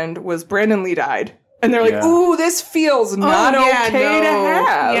happened was Brandon Lee died. And they're like, Yeah. ooh, this feels not okay to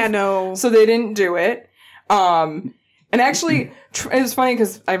have. Yeah, no. So they didn't do it. And actually, it was funny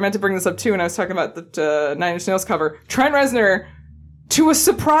because I meant to bring this up too when I was talking about the Nine Inch Nails cover. Trent Reznor, to a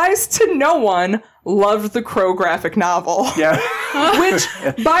surprise to no one, loved the Crow graphic novel. Yeah. Which,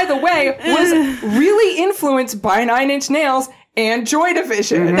 by the way, was really influenced by Nine Inch Nails and Joy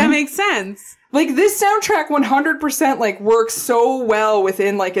Division. That makes sense. Like, this soundtrack 100% like works so well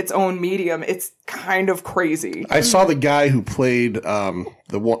within like its own medium. It's kind of crazy. I saw the guy who played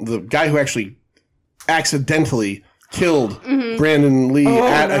the guy who actually accidentally killed Brandon Lee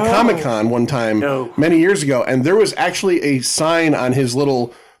at a Comic-Con one time many years ago, and there was actually a sign on his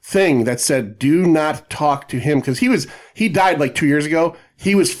little thing that said, "Do not talk to him," because he died like 2 years ago.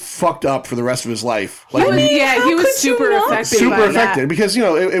 He was fucked up for the rest of his life. Like, He was super affected. super by affected that. because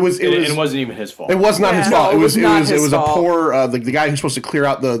it wasn't even his fault. It was not his fault. No, It was not his a fault. poor the guy who's supposed to clear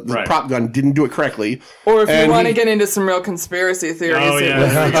out the Right. prop gun didn't do it correctly. Or if you And want to he- get into some real conspiracy theories, Oh, it yeah.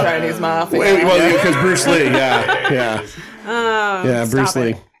 was the Chinese mafia. Well, because Bruce Lee, yeah, Bruce stop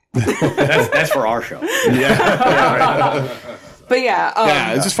Lee. it. That's for our show. But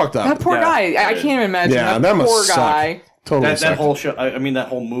yeah, It's just fucked up. that poor guy. I can't even imagine Yeah, that that must poor suck. guy. Totally That sucked. whole show. I mean, that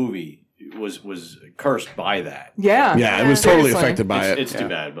whole movie was cursed by that. Yeah, Yeah, it was totally Seriously. affected by it. It's too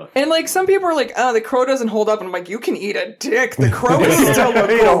bad, but And like some people are like, oh, the Crow doesn't hold up, and I'm like, you can eat a dick. The Crow is still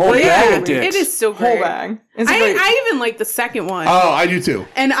a whole great bag of movie. dicks. It is so Whole great. bang. It's great. I even like the second one. Oh, I do too.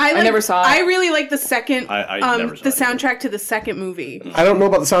 And I never saw it. I really like the second, I never saw the it either. soundtrack to the second movie. I don't know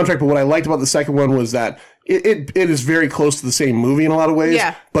about the soundtrack, but what I liked about the second one was that it is very close to the same movie in a lot of ways.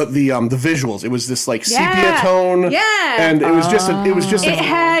 Yeah. But the visuals, it was this like sepia Yeah. tone. Yeah. And it was just It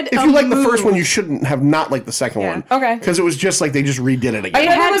had if a you like the mood. first one, you shouldn't have not liked the second one. Okay. Because it was just like they just redid it again. It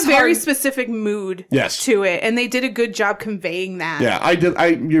know had it's a very hard. specific mood Yes. to it, and they did a good job conveying that. Yeah, I did.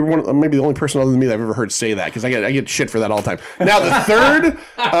 You're maybe the only person other than me that I've ever heard say that because I get shit for that all the time. Now the third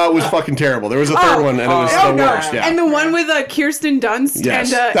was fucking terrible. There was a third one and it was the worst. Yeah, And the one with Kirsten Dunst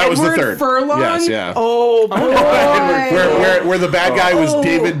Yes, and that was the Edward third. Furlong. Yes, yeah. Oh boy. where the bad guy was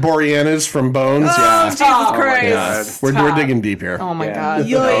David Boreanaz from Bones. Oh, Yeah, Jesus Christ. yeah. We're digging deep here. Oh my Yeah. god.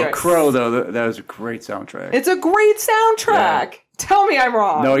 Yikes. Crow, though, that was a great soundtrack. It's a great soundtrack. Tell me I'm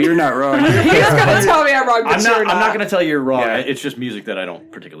wrong. No, you're not wrong. He's gonna tell me I'm wrong, but I'm you're not going to tell you you're wrong. Yeah. It's just music that I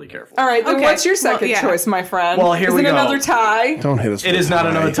don't particularly care for. All right, then Okay. what's your second Well, yeah. choice, my friend? Well, here is we it go. another tie? Don't hit us. It is not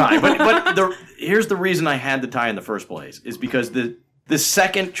another tie. But here's the reason I had the tie in the first place is because the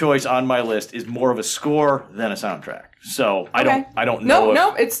second choice on my list is more of a score than a soundtrack. So I don't know.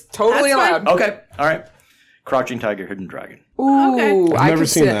 No, it's totally That's allowed. fine. Okay, all right. Crouching Tiger, Hidden Dragon. Ooh, Okay. I I've never could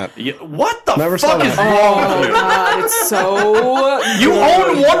seen sit- that. Yeah, what the Never saw fuck is that. wrong with you? God, it's so. You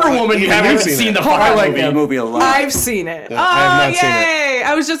own Wonder Woman. You haven't You've seen seen the it. fucking I like movie. that movie a lot. I've seen it. I have not seen it. Yay!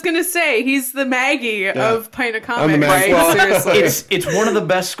 I was just gonna say he's the Maggie of Pint of Comics. I'm the Maggie. Right? Well, Seriously. It's one of the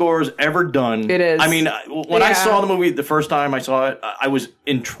best scores ever done. It is. I mean, when I Yeah. saw the movie the first time I saw it, I was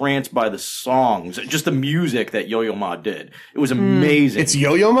entranced by the songs, just the music that Yo-Yo Ma did. It was amazing. It's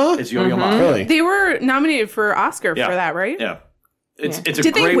Yo-Yo Ma? It's Yo-Yo Ma. Really? They were nominated for Oscar Yeah. for that, right? Yeah. It's a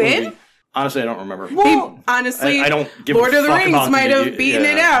Did they great win? movie. Honestly, I don't remember. Well, Honestly, I don't give a Lord of the fuck Rings about might the- have beaten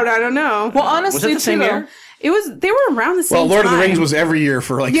yeah. it out. I don't know. well, honestly, Was it the same too, year? They were around the same Well, Lord of the time. Rings was every year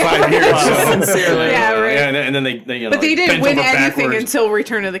for like Yeah. 5 years. So. Sincerely. Yeah, right. And then they you know, But they didn't bent win over anything backwards. until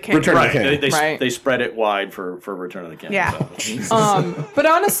Return of the King. Return of Right, the King. Right. they spread it wide for Return of the King. Yeah. So. But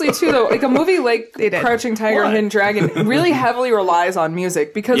honestly, too, though, like a movie like did. Crouching Tiger, What? Hidden Dragon really heavily relies on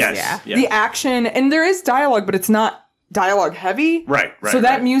music because Yes, yeah. the action and there is dialogue, but it's not dialogue heavy. Right. So that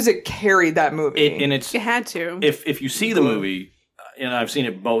right. music carried that movie. And it's You had to. if you see the movie, and I've seen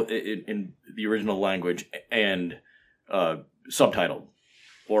it both in the original language and subtitled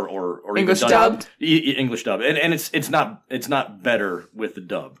or English even done- dubbed? English dub, and it's not better with the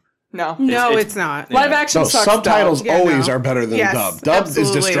dub. no. no, it's- it's not. Live action No, sucks. subtitles Yeah, always no. are better than Yes, dub. Dub is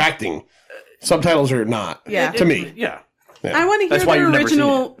absolutely. distracting. Subtitles are not. Yeah. To me. Yeah. I want to That's hear why their you've never seen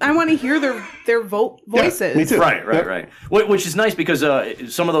original. I want to hear their voices. Me too. Right. Yep. Right. Which is nice because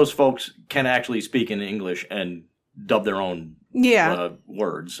some of those folks can actually speak in English and dub their own Yeah.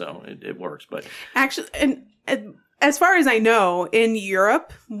 words, so it works. But Actually, and as far as I know, in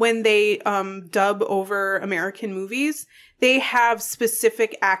Europe, when they dub over American movies, they have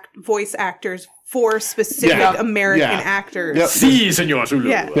specific voice actors for specific Yeah. American Yeah. actors. Yep. si, Señor Zulu.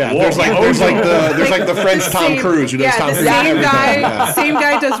 Yeah. Yeah, Whoa. there's like the French The Tom same- Cruise who does yeah, Tom the Cruise. same everything. guy. Yeah. Same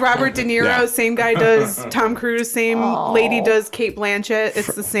guy does Robert De Niro. Yeah. Same guy does Tom Cruise. Same lady does Kate Blanchett.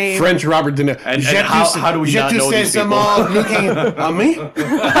 It's the same. French Robert De Niro. And how do we not know these people? looking at me? Je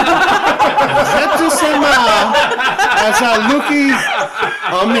te sais mal as I looking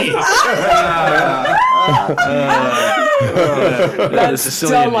at me. The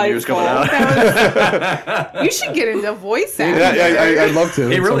Sicilian in you is coming out. You should get into voice acting. Yeah, I'd love to.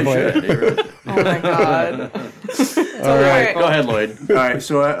 He at really some point. should. He really should. Oh my god. All right. Go ahead, Lloyd. All right,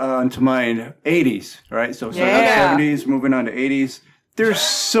 so on to mine. 80s, right? So Yeah. 70s, moving on to 80s. There's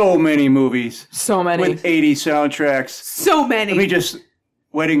so many movies So many. with 80s soundtracks. So many. Let me just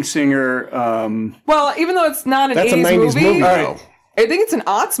Wedding Singer. Well, even though it's not an That's a 80s 90s movie, movie, though. I think it's an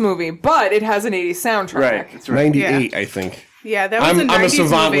aughts movie, but it has an 80s soundtrack. Right, that's right. 98, I think. yeah, that was a 90s I'm a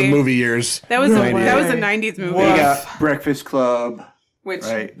savant movie. with movie years. That was a 98. 90s movie. We got Breakfast Club, Which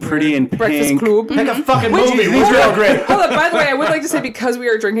right? Pretty in Breakfast Pink. Club. Pick a fucking Which- movie. These are all great. Hold on, by the way, I would like to say because we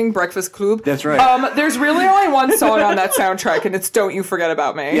are drinking Breakfast Club. That's right. There's really only one song on that soundtrack, and it's "Don't You Forget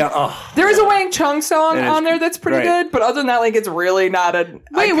About Me." Yeah. Oh. There is a Wang Chung song That is- on there that's pretty right. good, but other than that, like it's really not a.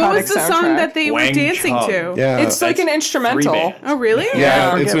 Wait, what was the song that they were Wang dancing Chung. to? Yeah. It's like an That's instrumental. 3 bands. Oh, really?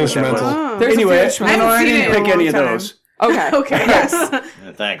 Yeah, I it's forget an what that instrumental. Oh. There's Anyway, a I few haven't I seen didn't it in a pick any of long time. those. Okay. Okay. Yes.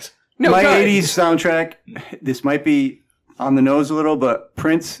 Yeah, thanks. No, My good. 80s soundtrack, this might be on the nose a little, but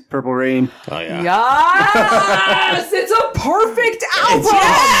Prince, Purple Rain. Oh, yeah. Yes, it's a perfect album.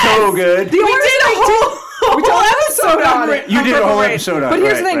 So good. The only reason we did a whole episode on it. You did a whole Right. episode on it. But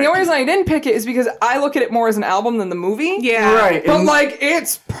here's the right, thing: right. the only reason I didn't pick it is because I look at it more as an album than the movie. Yeah. Right. But and like,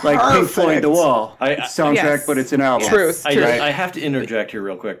 it's perfect. like Pink Floyd, The Wall. Soundtrack, Yes. but it's an album. Truth. I, Truth. I have to interject here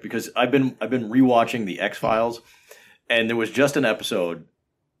real quick because I've been rewatching the X-Files, and there was just an episode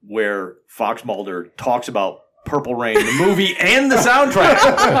where Fox Mulder talks about Purple Rain, the movie and the soundtrack,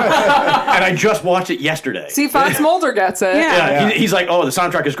 and I just watched it yesterday. See, Fox Mulder gets it. Yeah. He's like, "Oh, the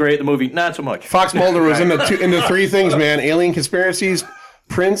soundtrack is great. The movie, not so much." Fox Mulder was into 3 things, man: alien conspiracies,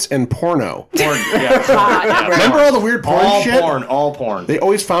 Prince, and porno. Porn, yeah. Remember all the weird porn all shit? porn, all porn. They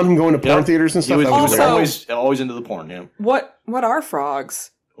always found him going to porn Yep. theaters and He stuff. was, That he was was Also- weird. always into the porn. Yeah. What are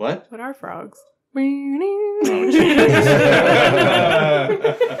frogs? What? What are frogs?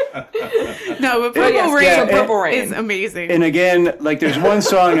 No, but Purple yes, Rain so Purple Rain. is amazing. And again, like there's one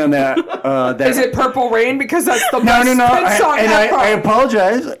song on that. That Is it Purple Rain? Because that's the No, best no, no. Prince song ever. I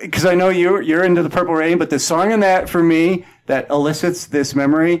apologize because I know you're into the Purple Rain, but the song on that for me that elicits this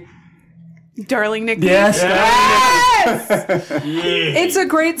memory. Darling Nikki. Yes. It's a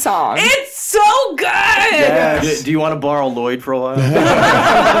great song. It's so good. Yes. Do you want to borrow Lloyd for a while?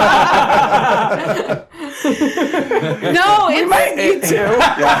 No, it might need to.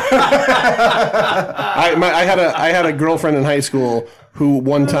 I had a girlfriend in high school who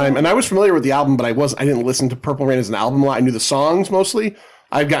one time, and I was familiar with the album, but I didn't listen to Purple Rain as an album a lot. I knew the songs mostly.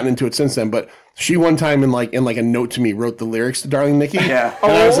 I've gotten into it since then, but she one time in like a note to me wrote the lyrics to Darling Nikki. Yeah. And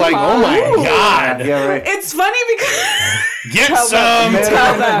I was like, oh my God. Yeah, right. It's funny because Get some.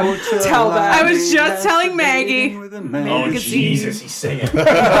 Tell them. I was just telling Maggie. Oh, Jesus, he's singing.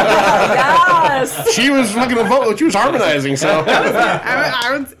 Yes. She was fucking she was harmonizing, so.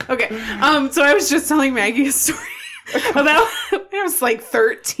 I was okay. So I was just telling Maggie a story about I was like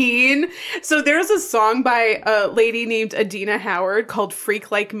 13. So there's a song by a lady named Adina Howard called "Freak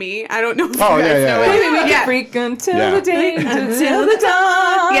Like Me." I don't know if you guys know it. Yeah. Freak until Yeah. the day, until the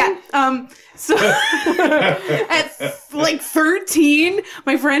dawn. Yeah. So at like 13,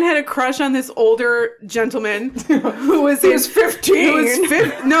 my friend had a crush on this older gentleman who was 15.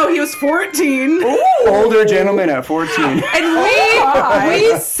 He was 14. Older gentleman at 14. And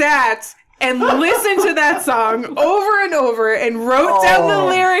we sat and listened to that song over and over and wrote down the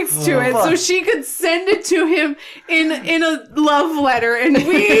lyrics to it so she could send it to him in a love letter. And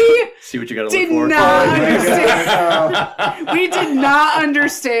we See what you got to look did forward not to. understand. We did not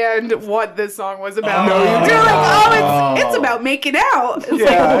understand what this song was about. No, you We were didn't. like, it's about making out. It's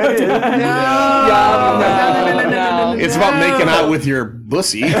Yeah, it is. no. It's about making out with your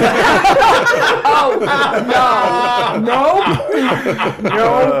bussy.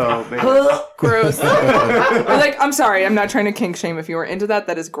 Oh, man. Gross. Like, I'm sorry, I'm not trying to kink shame. If you were into that,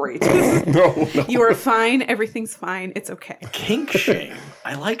 that is great. No. You are fine. Everything's fine. It's okay. Kink shame.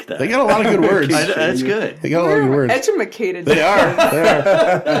 I like that. They got a lot of good words. That's good. They got a lot of good words. Edumacated. They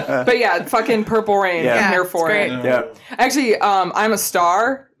are. But yeah, fucking Purple Rain. Yeah. I'm here it's for great. it. Yeah. Actually, I'm a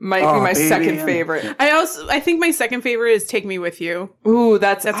Star. Might be my baby, second yeah. favorite. I think my second favorite is "Take Me With You." Ooh,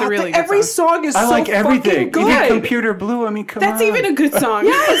 that's a really good every song. song is I so like everything. fucking Even good. Computer Blue. I mean, come on. That's even a good song.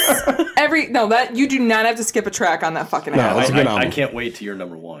 Yes. That you do not have to skip a track on that fucking No, album. that's a good album. I can't wait to your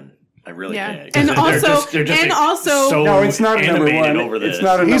number one. I really Yeah. can't. And They're also- they're and like, also- so No, it's not a number animated one. over this. It's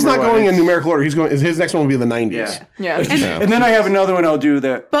not a He's number not one. going in It's- numerical order. His next one will be the 90s. Yeah. Yeah. And then I have another one I'll do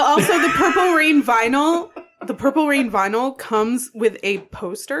that. But also the Purple Rain vinyl. The Purple Rain vinyl comes with a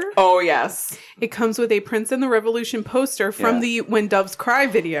poster. Oh yes. It comes with a Prince and the Revolution poster from Yeah. the When Doves Cry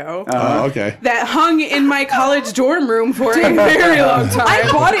video Oh, okay. that hung in my college dorm room for a very long time. I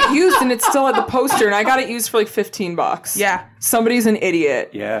bought it used and it still had the poster, and I got it used for like $15. Yeah. Somebody's an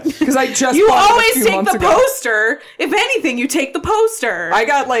idiot. Yes. Because I just You bought it a always few take months the ago. poster. If anything, you take the poster. I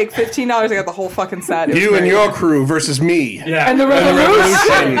got like $15. I got the whole fucking set. It was You and great. your crew versus me. Yeah. And the Revolution.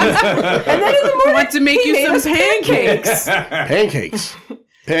 Revolution. And then in the morning, want to make he you made some us pancakes.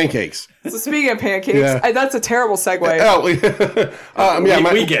 Pancakes. So speaking of pancakes, Yeah. that's a terrible segue. Oh,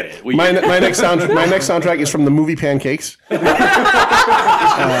 yeah. We get it. My next soundtrack is from the movie Pancakes. No.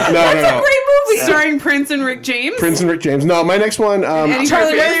 Great movie starring Prince and Rick James. Prince and Rick James. No, my next one. Eddie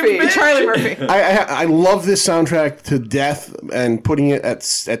Charlie Murphy. Murphy. Charlie Murphy. I love this soundtrack to death, and putting it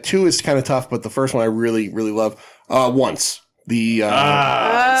at 2 is kind of tough, but the first one I really, really love. Once. The So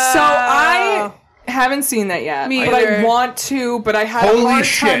I haven't seen that yet. Me but either. I want to, but I had a holy hard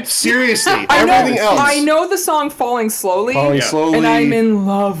shit! time. Seriously, I know, everything else. I know the song Falling Slowly. Falling Slowly. And I'm in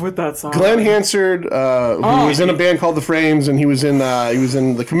love with that song. Glenn Hansard, who was in a band called The Frames, and he was in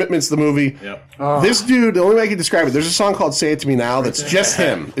The Commitments, the movie. Yep. This dude, the only way I can describe it, there's a song called "Say It to Me Now" that's just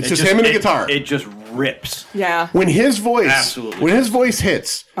him. It's just him and a guitar. It just rips. Yeah. When his voice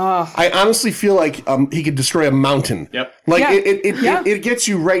hits, I honestly feel like he could destroy a mountain. Yep. Like Yeah. it gets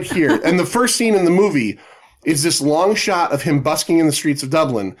you right here. And the first scene in the movie is this long shot of him busking in the streets of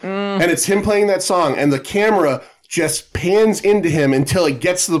Dublin, and it's him playing that song, and the camera just pans into him until it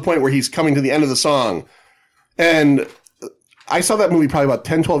gets to the point where he's coming to the end of the song. And I saw that movie probably about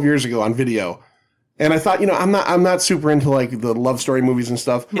 10, 12 years ago on video. And I thought, I'm not super into like the love story movies and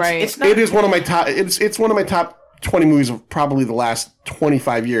stuff. Right. It's not, It is one of my top. It's one of my top 20 movies of probably the last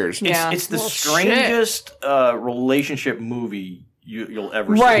 25 years. Yeah. It's the strangest relationship movie you'll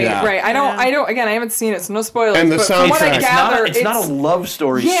ever see. Right, Yeah. right. I don't. Again, I haven't seen it, so no spoilers. And the but from what I soundtrack. gather, It's not a love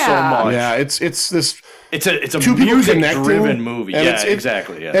story Yeah. so much. Yeah, it's this It's a two people music-driven connecting, movie. and Yeah,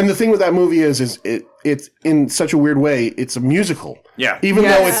 exactly. Yeah. And the thing with that movie is it's in such a weird way. It's a musical. Yeah. Even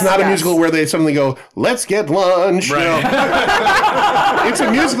though it's not a Yes. musical where they suddenly go, "Let's get lunch." Right. You know? It's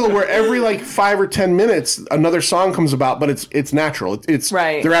a musical where every like 5 or 10 minutes another song comes about, but it's natural. It's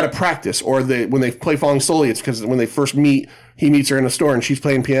Right. They're out of practice, or when they play Falling Slowly, it's because when they first meet, he meets her in a store and she's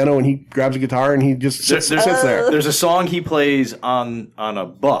playing piano and he grabs a guitar and he just sits there. There's a song he plays on a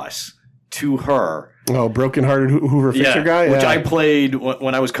bus to her. Oh, broken-hearted Hoover Fixer guy, which I played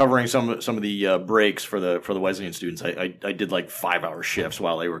when I was covering some of the breaks for the Wesleyan students. I did like 5-hour shifts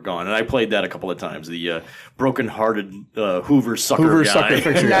while they were gone, and I played that a couple of times. The broken-hearted Hoover sucker guy.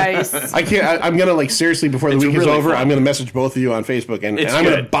 Fixer guy. Nice. I can't. I'm gonna seriously before the week is really over. fun. I'm gonna message both of you on Facebook, and I'm good.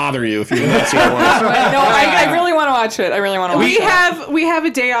 gonna bother you if you've not seen it once. No, I really want to watch it. I really want to watch it. We have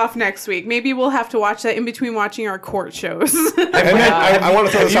a day off next week. Maybe we'll have to watch that in between watching our court shows. And then I want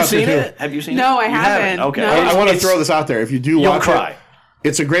to throw Have this you out seen there it? Have you seen it? No, I You haven't. Okay. No. I want to It's- throw this out there. If you do You'll watch cry. it,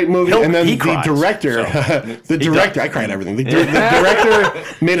 it's a great movie. He and then the cries, director, so. I cry at everything. The director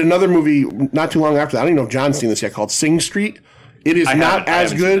made another movie not too long after that. I don't even know if John's seen this yet, called Sing Street. It is not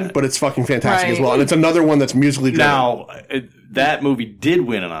as haven't seen good, that. but it's fucking fantastic Right. as well. And it's another one that's musically driven. Now, that movie did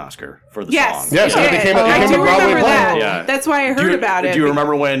win an Oscar for the Yes, song. Yes, it it did. became a I do Broadway remember play. that. Yeah. That's why I heard about it. Do you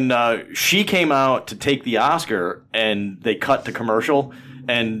remember when she came out to take the Oscar and they cut to commercial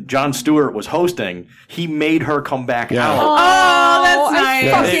and Jon Stewart was hosting? He made her come back Yeah. out. Oh, that's I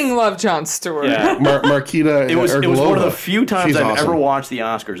nice. fucking love Jon Stewart. Yeah. Marquita. It was one of the few times She's I've awesome. ever watched the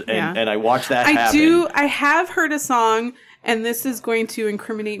Oscars, and I watched that happen. I have heard a song, and this is going to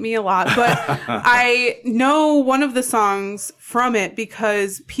incriminate me a lot, but I know one of the songs from it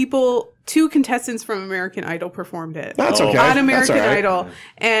because two contestants from American Idol performed it. That's okay. On American That's all right. Idol.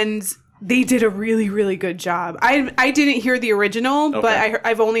 And they did a really, really good job. I didn't hear the original, but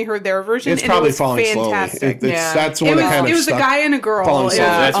I've only heard their version. It's and probably it was falling fantastic. slowly. Yeah. That's the one that kind of It was a stuck. guy and a girl. Falling Slowly.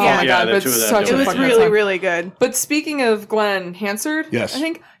 Yeah. That's Oh fun. my Yeah, god, the that's two of them such do a It was fucking really, song. really good. But speaking of Glenn Hansard, Yes. I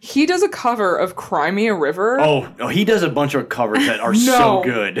think he does a cover of "Cry Me a River." Oh, he does a bunch of covers that are so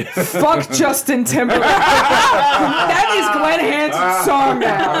good. Fuck Justin Timberlake. That is Glenn Hansard's song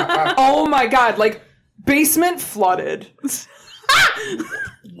now. Oh my god, like Basement Flooded.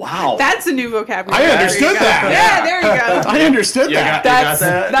 Wow. That's a new vocabulary. I understood There you go. that. Yeah, there you go. I understood that.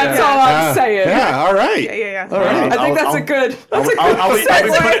 That's all I'm saying. Yeah, all right. Yeah. All right. I think that's a good That's a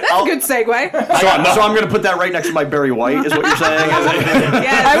good segue. So I'm going to put that right next to my Barry White, is what you're saying?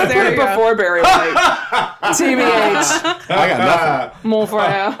 Yes, I would there put it you go. before Barry White. TBH. I got nothing. Mon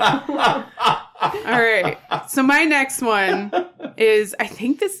frère. All right. So my next one is, I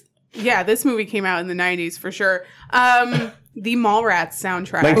think this movie came out in the 90s for sure. The Mallrats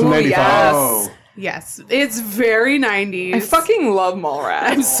soundtrack. 1995. yes. Oh. Yes. It's very 90s. I fucking love Mallrats.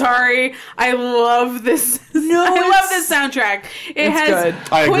 I'm sorry. I love this. I love this soundtrack. It It's has good.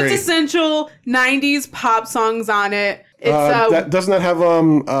 I agree. quintessential 90s pop songs on it. It's Doesn't that have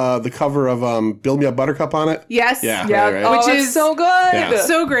the cover of "Build Me a Buttercup" on it? yes. Yeah. Yeah, Right. oh, Which it's is so good. Yeah.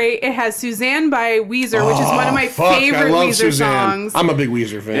 So great. It has Suzanne by Weezer, which is one of my Fuck, favorite I love Weezer Suzanne. songs. I'm a big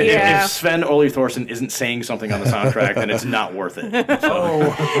Weezer fan. Yeah. If Sven Ole Thorsen isn't saying something on the soundtrack, then it's not worth it. So.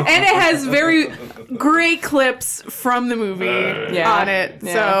 And it has very great clips from the movie on it.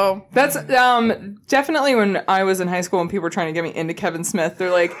 Yeah. So that's definitely when I was in high school and people were trying to get me into Kevin Smith. They're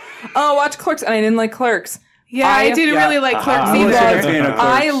like, "Oh, watch Clerks," and I didn't like Clerks. yeah, I didn't really like Clerks I wasn't a either. fan of Clerks.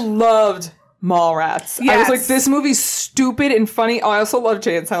 I loved Mallrats. I was Yes. like, this movie's stupid and funny. Oh, I also love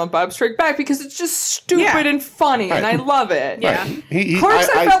Jay and Silent Bob Strike Back because it's just stupid Yeah. and funny, and I love it. Yeah. Clerks,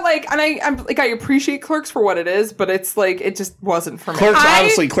 I felt like, and I'm like, I appreciate Clerks for what it is, but it's like, it just wasn't for me. Clerks,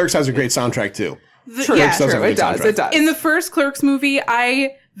 honestly, Clerks has a great soundtrack too. True, yeah. does have a it good does. soundtrack. It does. In the first Clerks movie,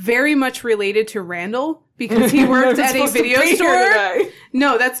 I very much related to Randall because he worked at a supposed to video be here store. today.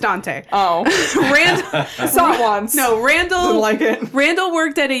 No, that's Dante. Oh, Randall. I saw it once. No, Randall. Didn't like it. Randall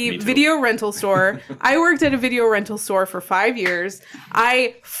worked at a video rental store. I worked at a video rental store for 5 years.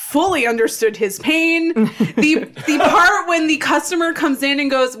 I fully understood his pain. The part when the customer comes in and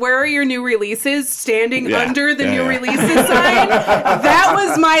goes, "Where are your new releases?" standing under the new releases sign. That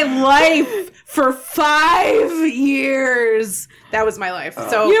was my life for 5 years. That was my life.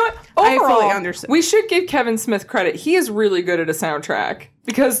 So You know what? I Overall, fully understood. we should give Kevin Smith credit. He is really good at a soundtrack.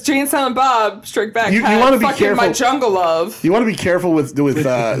 Because Jay and Silent Bob Strike Back You had wanna be fucking careful. My Jungle Love. You want to be careful with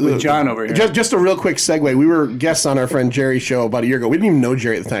John over here. Just a real quick segue. We were guests on our friend Jerry's show about a year ago. We didn't even know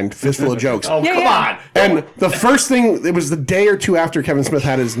Jerry at the time. Fistful of jokes. Oh, come on. And the first thing, it was the day or two after Kevin Smith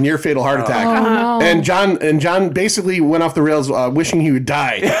had his near fatal heart attack. And John basically went off the rails, wishing he would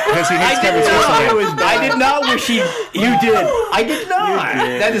die because he hates Kevin Smith. I did not wish you did. I did not.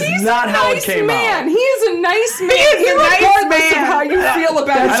 That is not how it came man. out. He is a nice man. He is a nice Regardless of man. how you feel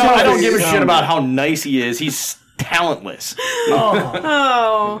about I don't give a Sounds- shit about how nice he is. He's talentless.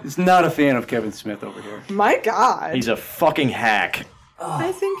 Oh, He's not a fan of Kevin Smith over here. My God. He's a fucking hack.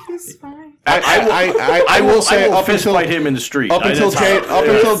 I think he's fine. I will say I will up fist until fight him in the street. Up until That's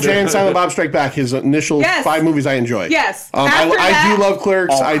how- Jay and Silent Bob Strike Back, his initial Yes. 5 movies I enjoy. yes. I After that, do love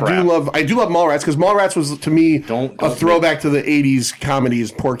Clerks. Oh, I do crap. love Mallrats because Mallrats was to me Don't a throwback to the '80s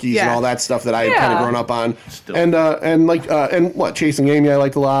comedies, Porky's, and Yeah. all that stuff that I had kind of Yeah. grown up on. Still. And what Chasing Amy I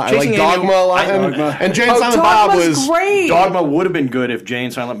liked a lot. Chasing I like Amy, Dogma a lot. I- And, Dogma. and Jay and Silent Bob was great. Dogma would have been good if Jay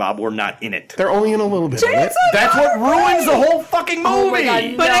and Silent Bob were not in it. they're only in a little bit of it. That's what ruins the whole fucking movie. Oh my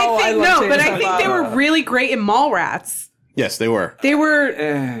God. But No, I I think love but I James think they were really great in Mallrats. Yes, they were. They were,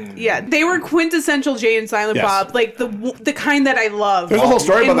 they were quintessential Jay and Silent Yes. Bob, like the kind that I love. There's a whole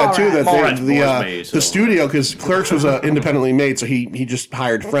story in about that too. Mallrats. That Mallrats the was made, so- the studio, because Clerks was independently made, so he just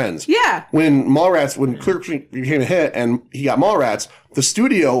hired friends. Yeah. When Clerks became a hit and he got Mallrats, the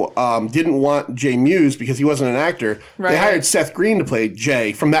studio didn't want Jay Muse because he wasn't an actor. Right. They hired Seth Green to play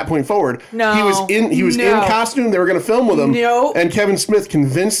Jay. From that point forward, No. he was in No. costume. They were going to film with him. No. And Kevin Smith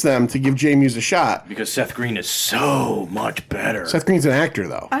convinced them to give Jay Muse a shot. Because Seth Green is so much better. Seth Green's an actor,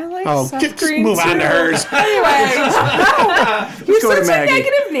 though. I like Seth just Green move on too. to hers. Anyway, you're go to such a Maggie.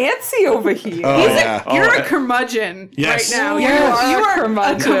 negative Nancy over here. Oh, yeah. You're a curmudgeon Yes. right now. You are a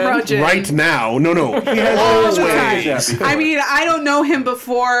curmudgeon. Right now. No. All the Always. time. I mean, I don't know him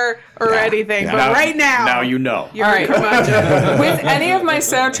before or anything, but right now, Now you know. you're All a right. curmudgeon. With any of my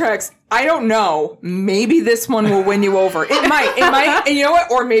soundtracks, I don't know. Maybe this one will win you over. It might. And you know what?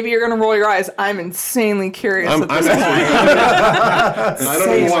 Or maybe you're going to roll your eyes. I'm insanely curious I'm at this actually. I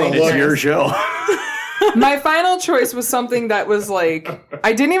don't even want to It's look. your show. My final choice was something that was like,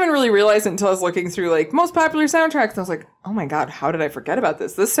 I didn't even really realize it until I was looking through like most popular soundtracks. And I was like, oh my God, how did I forget about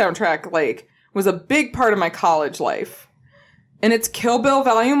this? This soundtrack like was a big part of my college life. And it's Kill Bill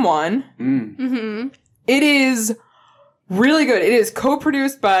Volume 1. Mm-hmm. It is really good. It is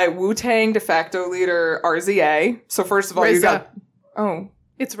co-produced by Wu-Tang de facto leader RZA. So first of all, you RZA. got... Oh.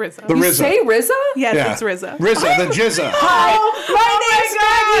 It's RZA. The You RZA. say RZA? Yes, Yeah. it's RZA. RZA, the Jizza. My name's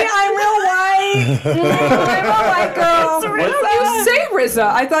Maggie. I'm real white. I'm a white girl. You say RZA.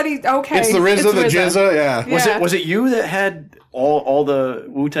 I thought he... Okay. It's the RZA, the Jizza, yeah. Was Yeah. it it you that had all the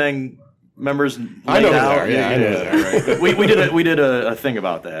Wu-Tang members I know laid they're out? there, yeah, I know they're there, right. we did a thing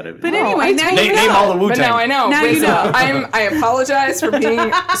about that. But anyway, now Name you know. all the Wu-Tang. But now I know. Now you RZA. know. I apologize for being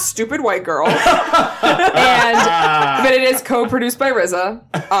a stupid white girl. But it is co-produced by RZA.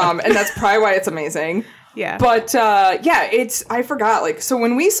 And that's probably why it's amazing. Yeah. But I forgot. Like, so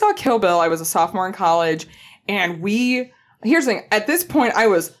when we saw Kill Bill, I was a sophomore in college, and here's the thing. At this point, I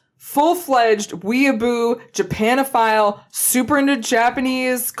was full-fledged weeaboo, Japanophile, super into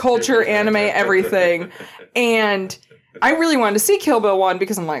Japanese culture, anime, everything. And I really wanted to see Kill Bill 1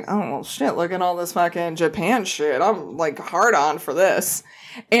 because I'm like, oh, well, shit, look at all this fucking Japan shit. I'm, like, hard on for this.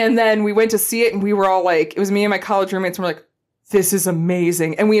 And then we went to see it, and we were all like, it was me and my college roommates, and we're like, this is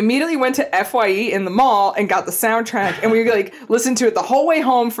amazing. And we immediately went to FYE in the mall and got the soundtrack, and we like listened to it the whole way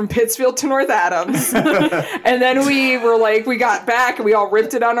home from Pittsfield to North Adams. And then we were like, we got back and we all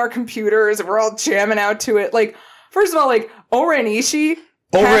ripped it on our computers and we're all jamming out to it. Like, first of all, like Oren Ishii,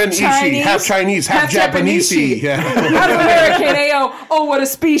 half Chinese, half Japanese. Yeah. half American. Ayo, oh, what a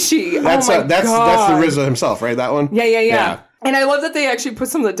species. That's oh my that's God. the RZA himself, right? That one? Yeah. And I love that they actually put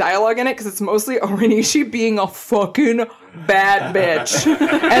some of the dialogue in it because it's mostly Oren Ishii being a fucking bad bitch.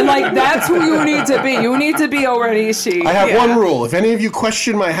 And like, that's who you need to be. You need to be Oren Ishii. I have one rule. If any of you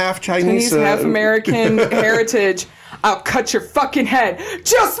question my half Chinese, Half American heritage, I'll cut your fucking head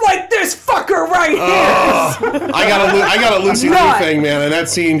just like this fucker right here. I got a Lucy Liu Nut. thing, man, and that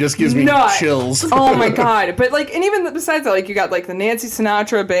scene just gives me Nut. chills. Oh my God. But like, and even besides that, like you got like the Nancy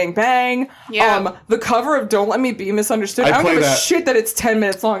Sinatra Bang Bang. Yeah. The cover of Don't Let Me Be Misunderstood. I don't play give a that. shit that it's 10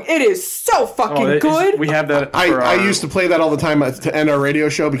 minutes long. It is so fucking good. We have that. I used to play that all the time to end our radio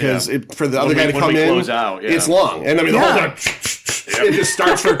show because for the other guy to when come we in, close out, yeah. it's long. And I mean, the whole time, it just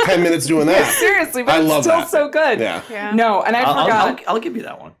starts for 10 minutes doing that. Seriously, but I it's love still that. so good. Yeah. Yeah. No, and I forgot. I'll give you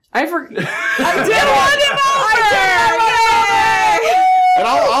that one. I did I And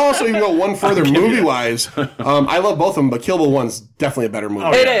I'll also even go one further movie-wise. I love both of them, but Kill Bill 1's definitely a better movie.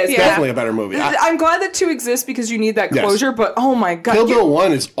 It is, yeah. Definitely a better movie. I'm glad that 2 exists because you need that Yes. closure, but oh my God. Kill Bill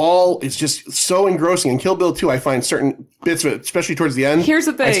 1 is just so engrossing. And Kill Bill 2, I find certain bits of it, especially towards the end, Here's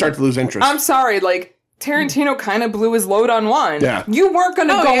the thing. I start to lose interest. I'm sorry, like, Tarantino kind of blew his load on 1. Yeah. You weren't going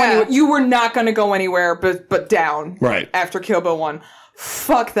to Oh, go yeah. anywhere. You were not going to go anywhere but down. Right. After Kill Bill 1.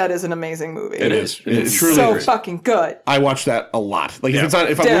 fuck, that is an amazing movie. It is. It's truly so is. fucking good. I watch that a lot. Like if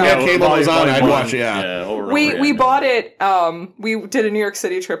Ditto. we had cable was on, I'd watch it. Yeah. We bought it. We did a New York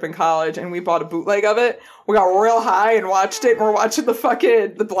City trip in college, and we bought a bootleg of it. We got real high and watched it. And we're watching the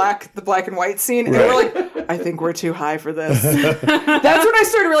black and white scene, and we're like, I think we're too high for this. That's when I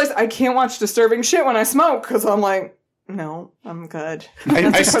started to realize I can't watch disturbing shit when I smoke because I'm like, no, I'm good.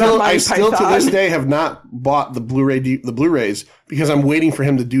 I still to this day have not bought the Blu-rays because I'm waiting for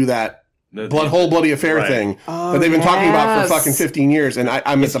him to do that whole bloody affair thing that they've been talking about for fucking 15 years, and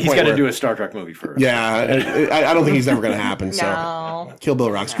I'm at the point he's got to do a Star Trek movie first. Yeah, I don't think he's ever going to happen. No. So Kill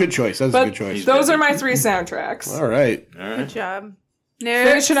Bill rocks. Good choice. That was a good choice. Those are my 3 soundtracks. All right. Good job.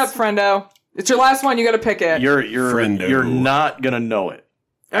 Finish it up, friendo. It's your last one. You got to pick it. You're not gonna know it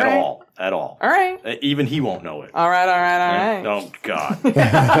at all. All right. Even he won't know it. All right. Oh God, he's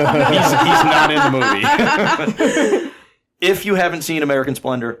not in the movie. If you haven't seen American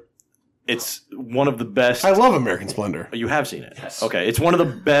Splendor, it's one of the best. I love American Splendor. You have seen it. Yes. Okay, it's one of the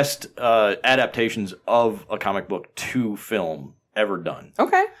best adaptations of a comic book to film ever done.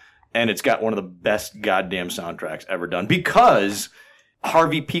 Okay. And it's got one of the best goddamn soundtracks ever done because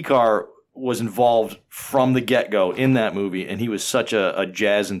Harvey Pekar was involved from the get-go in that movie, and he was such a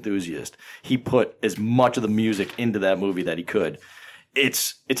jazz enthusiast. He put as much of the music into that movie that he could.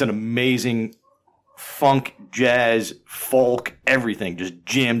 It's an amazing funk, jazz, folk, everything just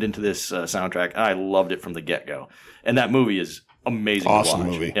jammed into this soundtrack. I loved it from the get-go. And that movie is amazing awesome to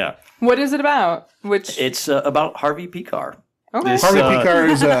watch. Movie. Yeah. What is it about? It's about Harvey Pekar. Okay. Harvey Pekar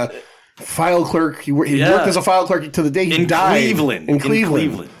is a file clerk. He worked as a file clerk to the day he died. In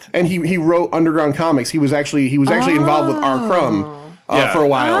Cleveland. And he wrote underground comics. He was actually involved with R. Crumb for a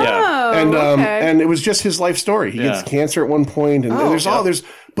while. And it was just his life story. He gets cancer at one point, and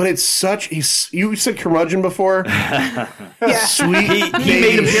but it's such. You said curmudgeon before. Sweet.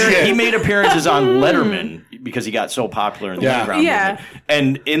 He made appearances on Letterman because he got so popular in the underground movement.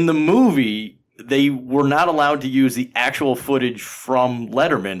 And in the movie, they were not allowed to use the actual footage from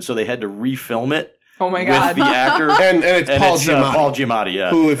Letterman, so they had to refilm it. Oh my God. With the actor. and it's Paul Giamatti. Paul Giamatti,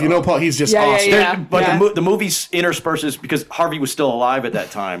 yeah. Who, if you know Paul, he's just awesome. But the movie intersperses, because Harvey was still alive at that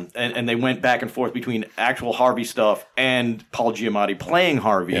time, and they went back and forth between actual Harvey stuff and Paul Giamatti playing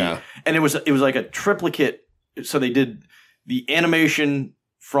Harvey. Yeah. And it was like a triplicate. So they did the animation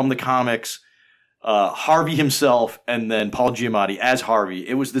from the comics, Harvey himself, and then Paul Giamatti as Harvey.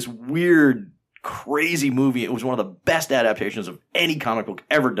 It was this weird, crazy movie. It was one of the best adaptations of any comic book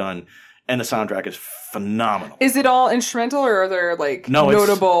ever done. And the soundtrack is phenomenal. Is it all instrumental, or are there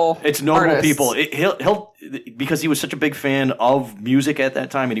notable? It's notable artists? people. He'll because he was such a big fan of music at that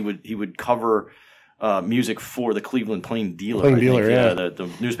time, and he would cover music for the Cleveland Plain Dealer. The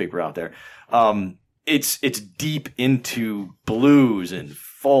newspaper out there. It's deep into blues and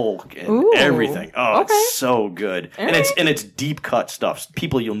folk and everything. Oh, okay. It's so good. And it's deep cut stuff.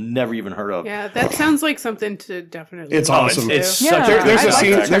 People you'll never even heard of. Yeah, that sounds like something to definitely. It's awesome. It's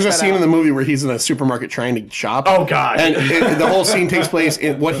there's a scene in the movie where he's in a supermarket trying to shop. Oh God! And the whole scene takes place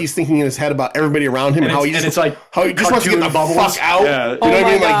in what he's thinking in his head about everybody around him and how he just wants to get the fuck out. Yeah. You know what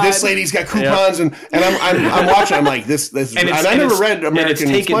I mean? Like, this lady's got coupons and I'm watching. I'm like this. And I never read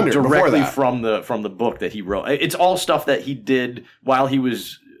American Splendor directly from the book that he wrote. It's all stuff that he did while he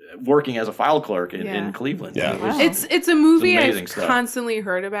was working as a file clerk in Cleveland. Yeah. It's a movie I've stuff. constantly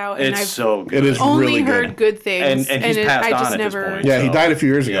heard about. And it's I've so good. It is only really heard good things. And he's passed on at this point. Yeah, he died a few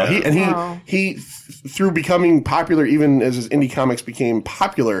years ago. He through becoming popular, even as his indie comics became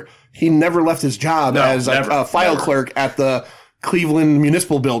popular, he never left his job as a file clerk at the Cleveland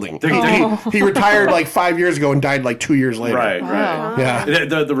Municipal Building. He retired like 5 years ago and died like 2 years later. Right. Yeah.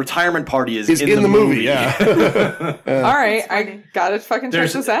 The retirement party is in the movie. Yeah. All right, I gotta fucking check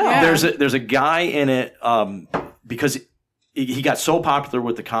this out. Yeah. There's a guy in it because he got so popular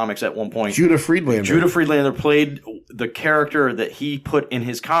with the comics at one point. Judah Friedlander played the character that he put in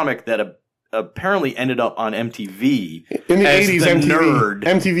his comic that apparently ended up on MTV. In the 80s,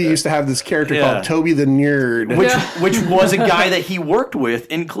 MTV used to have this character called Toby the Nerd. Which was a guy that he worked with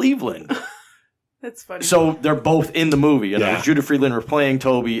in Cleveland. That's funny. So they're both in the movie. Judah Friedlander playing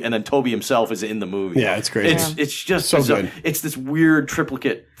Toby, and then Toby himself is in the movie. Yeah, it's great. It's just so good. It's this weird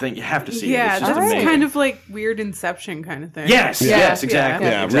triplicate thing. You have to see it. Yeah, It's just that's amazing. kind of like weird Inception kind of thing. Yes, exactly.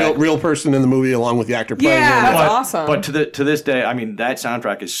 Yeah, exactly. real person in the movie along with the actor playing him. Yeah, that's awesome. But to this day, I mean, that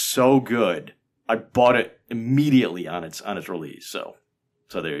soundtrack is so good. I bought it immediately on its release. So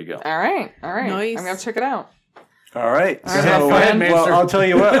there you go. All right. Nice. I'm gonna check it out. All right. right, So, go ahead, man, well, sir. I'll tell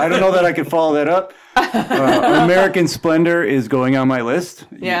you what. I don't know that I can follow that up. American Splendor is going on my list.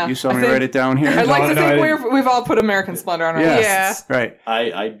 Yeah, You saw I me think- write it down here. I'd like to No, I think we've all put American Splendor on our Yes. lists. Yeah. Right.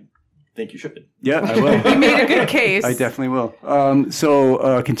 I think you should. Yeah, I will. You made a good case. I definitely will.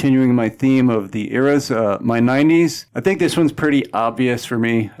 So, continuing my theme of the eras, my 90s. I think this one's pretty obvious for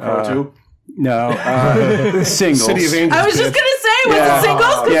me. Two. No, singles. City of Angels. I was just bitch. gonna say, was Yeah. it singles?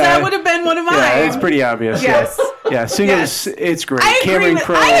 Because Yeah. that would have been one of mine. Yeah, it's pretty obvious. Yes. Yeah, singles. Yes. It's great. I agree. Cameron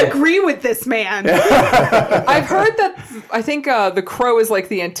Crowe. I agree with this man. I've heard that. I think The Crow is like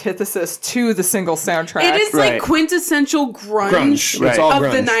the antithesis to the single soundtrack. It is Right. like quintessential grunge, Grunge. Right. It's all of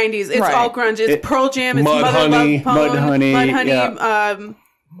grunge. the '90s. It's Right. all grunge. It's Pearl Jam. It's Mud Mother Honey, Love Bone, Mud Honey, yeah.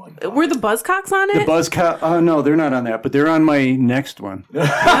 Were the Buzzcocks on it? Buzzcut. No, they're not on that, but they're on my next one. You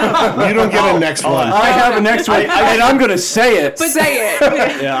don't get a next one. I have a next one, and I'm going to say it. Say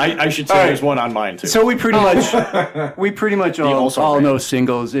it. Yeah, I should say All right. there's one on mine too. So we pretty much also all ran. know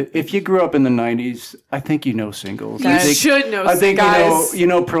singles. If you grew up in the '90s, I think you know singles. You I think, should know. I think Guys. you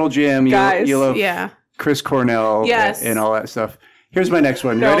know Pearl Jam. Guys. You love Yeah. Chris Cornell. Yes. and all that stuff. Here's my next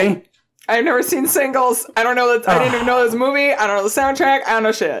one. No. Ready? I've never seen singles. I don't know that. I didn't even know this movie. I don't know the soundtrack. I don't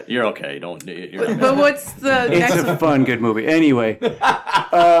know shit. You're okay. Don't. You're But what's the It's next a one? fun, good movie. Anyway,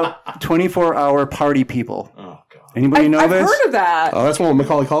 24-hour party people. oh god. Anybody know I've this? heard of that. Oh, that's one with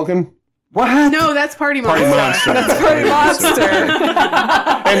Macaulay Culkin What? No, that's Party Monster. Monster. Party Monster.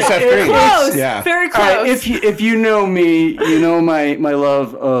 and Seth Green. Close. Yeah. Very All close. right, if you know me, you know my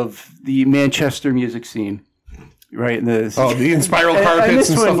love of the Manchester music scene, right? Oh, the Inspiral And Carpets this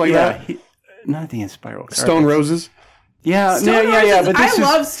and one, stuff like yeah, that. not the Inspiral Carpets. Stone Roses. Yeah, Stone yeah. Roses. But this I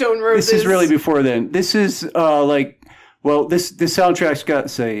love Stone Roses. This is really before then. This is this soundtrack's got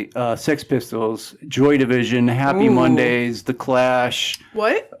Sex Pistols, Joy Division, Happy Mondays, The Clash,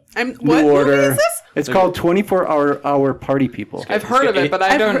 What? What New movie Order. is this? It's called 24-hour Party People. I've heard of it, but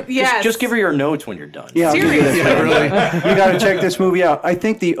I don't. Yes. Just give her your notes when you're done. Yeah, I'll give you Seriously. that. Really, you got to check this movie out. I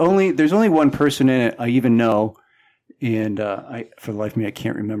think there's only one person in it I even know, and for the life of me I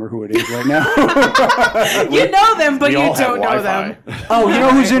can't remember who it is right now. You know them, but We you all have don't know Wi-Fi. them. Oh, you know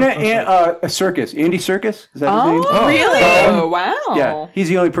who's in it? a Circus. Andy Circus. Is that his name? Oh, Really? Oh, wow. Yeah, he's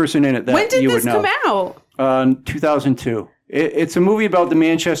the only person in it that When did you this would know. come out? 2002. It's a movie about the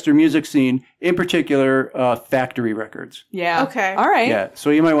Manchester music scene, in particular, Factory Records. Yeah. Okay. All right. Yeah,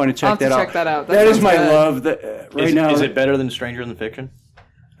 so you might want to I'll check have that to out. check that out. That That is sounds my good. love. That right now, Is it better than Stranger Than Fiction?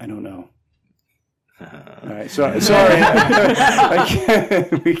 I don't know. All right, sorry. I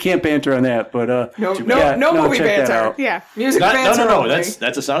can't, we can't banter on that, but No movie check that banter. out. Yeah. Music No, banter. no. only.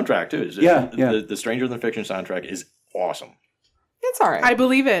 That's a soundtrack too. Yeah. The Stranger Than Fiction soundtrack is awesome. It's all right. I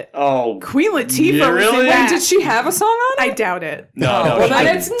believe it. Oh, Queen Latifah Yeah, was in really? that. Did she have a song on I it? doubt it. no. Well,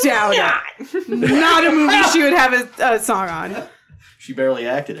 then she, it's Doubt it. Not a movie she would have a song on. she barely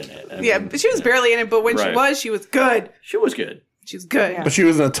acted in it. I Yeah, mean, but she was barely in it, but when Right. she was good. She was good. She was good. Yeah. But she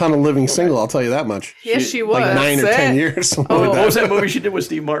was in a ton of living single, I'll tell you that much. Yes, she was. Like 9 or That's 10 it. years. something Oh. like What that. was that movie she did with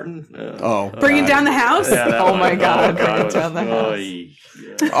Steve Martin? Bringing Down the House? Yeah, that Oh one. my God, Bring It was- Down the House. yeah.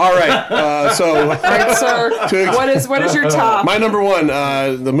 All right. All right, sir. What is your top? My number one,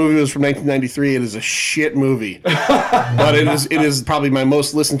 the movie was from 1993. It is a shit movie, but it is probably my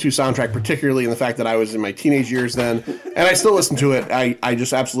most listened to soundtrack, particularly in the fact that I was in my teenage years then, and I still listen to it. I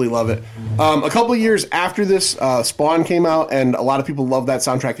just absolutely love it. A couple of years after this, Spawn came out, and a lot of people loved that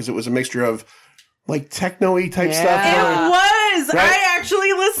soundtrack because it was a mixture of like techno-y type stuff. It you know? was. Right? I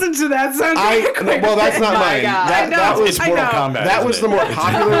actually listened to that soundtrack. Well, that's not mine. God. That was It's Mortal Kombat. That isn't was it? the more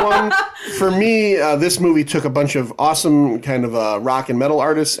popular one. For me, this movie took a bunch of awesome kind of rock and metal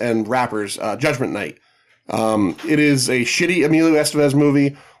artists and rappers. Judgment Night. It is a shitty Emilio Estevez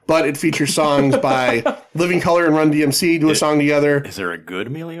movie, but it features songs by Living Colour and Run DMC do a song together. Is there a good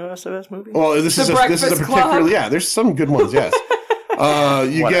Emilio Estevez movie? Well, this is a Breakfast particular. Club. Yeah, there's some good ones. Yes.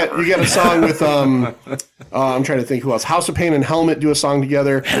 You get a song with I'm trying to think who else. House of Pain and Helmet do a song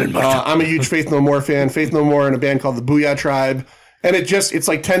together. I'm a huge Faith No More fan. Faith No More in a band called the Booyah Tribe, and it's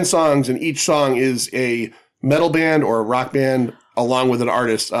like 10 songs, and each song is a metal band or a rock band along with an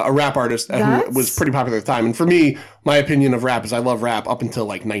artist, a rap artist who was pretty popular at the time. And for me, my opinion of rap is I love rap up until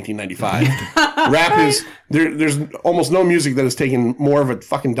like 1995. Rap is there's almost no music that has taken more of a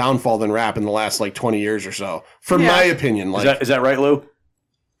fucking downfall than rap in the last like 20 years or so. For my opinion, like Is that right, Lou?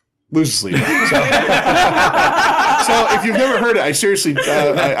 lose sleep. So if you've never heard it, I seriously,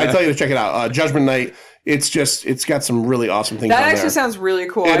 I tell you to check it out. Judgment Night it's got some really awesome things. That on actually there. sounds really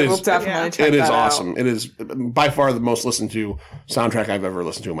cool. I will definitely check that out. It is awesome. It is by far the most listened to soundtrack I've ever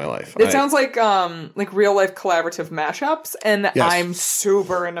listened to in my life. It sounds like real life collaborative mashups, and Yes. I'm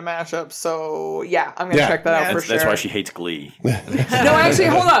super into mashups. So yeah, I'm gonna check that out for sure. That's why she hates Glee. No, actually,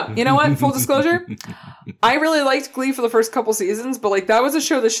 hold up. You know what? Full disclosure, I really liked Glee for the first couple seasons, but like that was a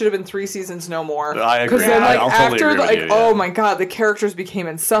show that should have been 3 seasons, no more. I agree. Because then, like I'll totally after, agree with you, yeah. oh my god, the characters became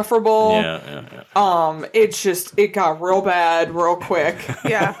insufferable. Yeah. It got real bad real quick.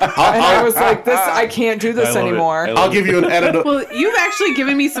 Yeah. And I was like, I can't do this love it. anymore. I love I'll give you an edit. Well, you've actually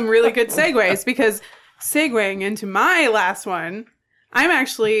given me some really good segues because segueing into my last one, I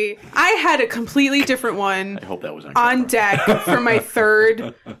had a completely different one I hope that was on deck for my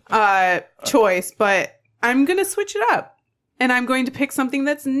third choice, but I'm going to switch it up. And I'm going to pick something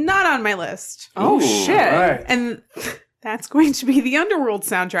that's not on my list. Oh shit! Right. And that's going to be the Underworld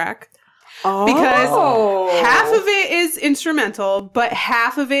soundtrack. Oh. Because half of it is instrumental, but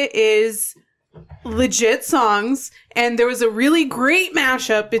half of it is legit songs. And there was a really great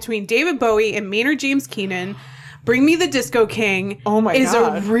mashup between David Bowie and Maynard James Keenan. Bring Me the Disco King is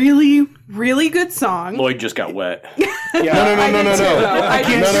God. a really, really good song. Lloyd just got wet. No. I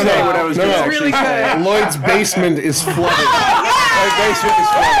can't say what I was No, going no. to Really good. Lloyd's basement is flooded. My basement is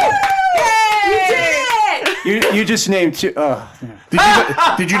flooded. You did it! You just named two.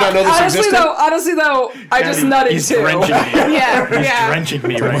 Did you not know this existed? Honestly though, I just nutted He's too. drenching me. Yeah. Drenching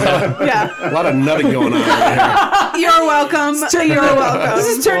me right now. Yeah. A lot of nutting going on over here. You're welcome. You're welcome. This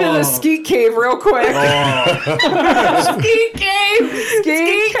has turned into Skeet Cave real quick. Skeet Cave.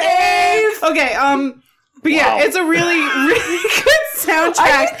 Skeet Cave. Okay, but yeah, it's a really, really good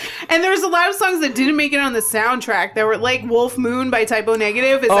soundtrack. And there's a lot of songs that didn't make it on the soundtrack that were like Wolf Moon by Typo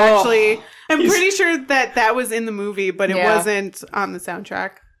Negative is actually, I'm pretty sure that was in the movie, but it wasn't on the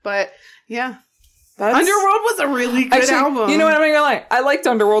soundtrack. But yeah, Underworld was a really good album. You know what I'm gonna lie? I liked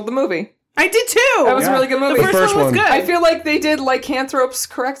Underworld the movie. I did too. That was a really good movie. The first one was good. I feel like they did lycanthropes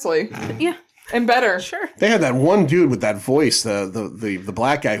correctly. Yeah. And better. Sure. They had that one dude with that voice, the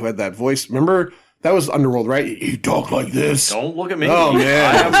black guy who had that voice. Remember? That was Underworld, right? He talked like this. Don't look at me. Oh,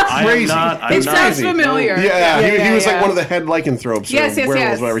 man. Crazy. It sounds familiar. Yeah, he was like one of the head lycanthropes or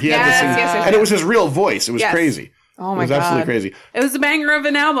werewolves, whatever. He had this thing, and it was his real voice. It was crazy. Oh my It was God. absolutely crazy. It was a banger of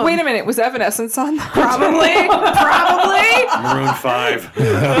an album. Wait a minute, was Evanescence on? Probably. Maroon 5.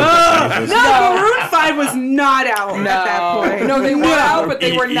 No, Maroon 5 was not out at that point. No, they were out, but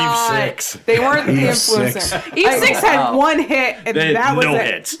they were Eve not. 6. They weren't the Eve influencer. 6. Eve 6 had one hit, and They had that was no it.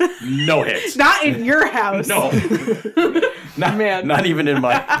 hits. No hits. Not in your house. No. Not even in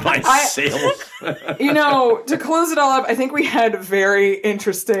my sales. You know, to close it all up, I think we had very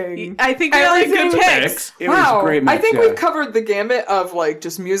interesting. I think we all had good picks. Picks. It was a great mix, I think yeah. we've covered the gambit of like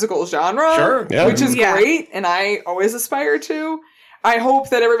just musical genre, Sure. Yeah. which is Yeah. great, and I always aspire to. I hope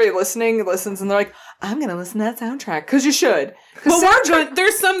that everybody listening listens and they're like, I'm gonna listen to that soundtrack because you should. But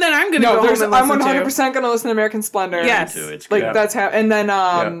there's some that I'm going to go home and I'm listen 100% gonna listen to American Splendor. Yes. It's like good. that's how. And then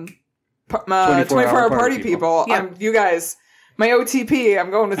 24-hour party people. Yeah. You guys. My OTP, I'm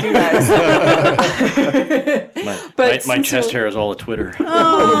going with you guys. My chest hair is all a Twitter.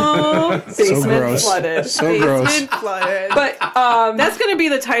 Oh, Basement gross. flooded. So gross. basement flooded. But That's going to be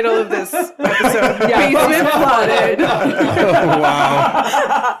the title of this episode. yeah, Basement flooded.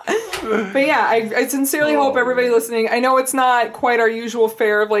 Wow. But yeah, I sincerely hope everybody listening. I know it's not quite our usual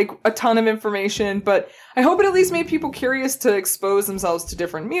fare of like a ton of information, but I hope it at least made people curious to expose themselves to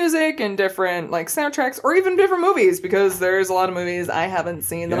different music and different like soundtracks or even different movies because there's a lot of movies I haven't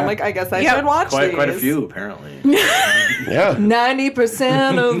seen that I'm like, I guess I should watch these. Quite a few, apparently. Yeah.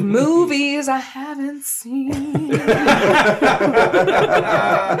 90% of movies I haven't seen. But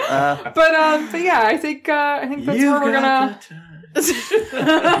yeah, I think that's where we're gonna.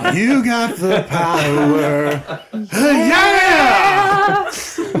 You got the power. Yeah.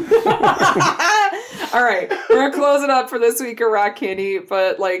 All right, we're gonna close it up for this week of Rock Candy.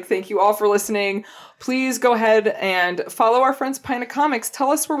 But like, thank you all for listening. Please go ahead and follow our friends Pint of Comics.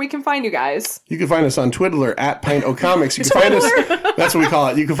 Tell us where we can find you guys. You can find us on Twiddler at Pint O Comics. You can find us. That's what we call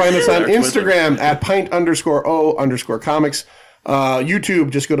it. You can find us on Instagram at Pint_O_Comics. YouTube,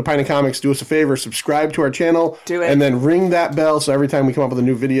 just go to Pint of Comics. Do us a favor, subscribe to our channel. Do it. And then ring that bell so every time we come up with a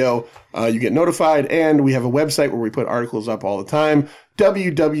new video, you get notified. And we have a website where we put articles up all the time.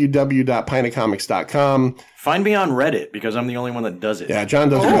 www.pintofcomics.com. Find me on Reddit because I'm the only one that does it. Yeah, John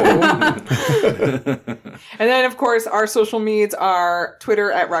does Reddit. And then, of course, our social medias are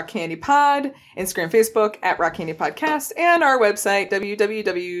Twitter at Rock Candy Pod, Instagram, Facebook at Rock Candy Podcast, and our website,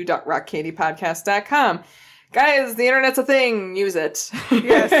 www.rockcandypodcast.com. Guys, the internet's a thing. Use it.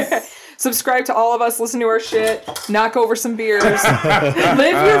 Yes. Subscribe to all of us. Listen to our shit. Knock over some beers.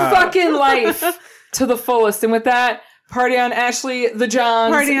 Live your fucking life to the fullest. And with that, party on, Ashley, the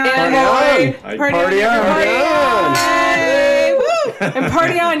Johns, Party on. and Lloyd. Party on. Hey, woo! And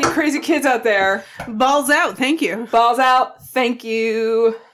party on, you crazy kids out there. Balls out. Thank you. Balls out. Thank you.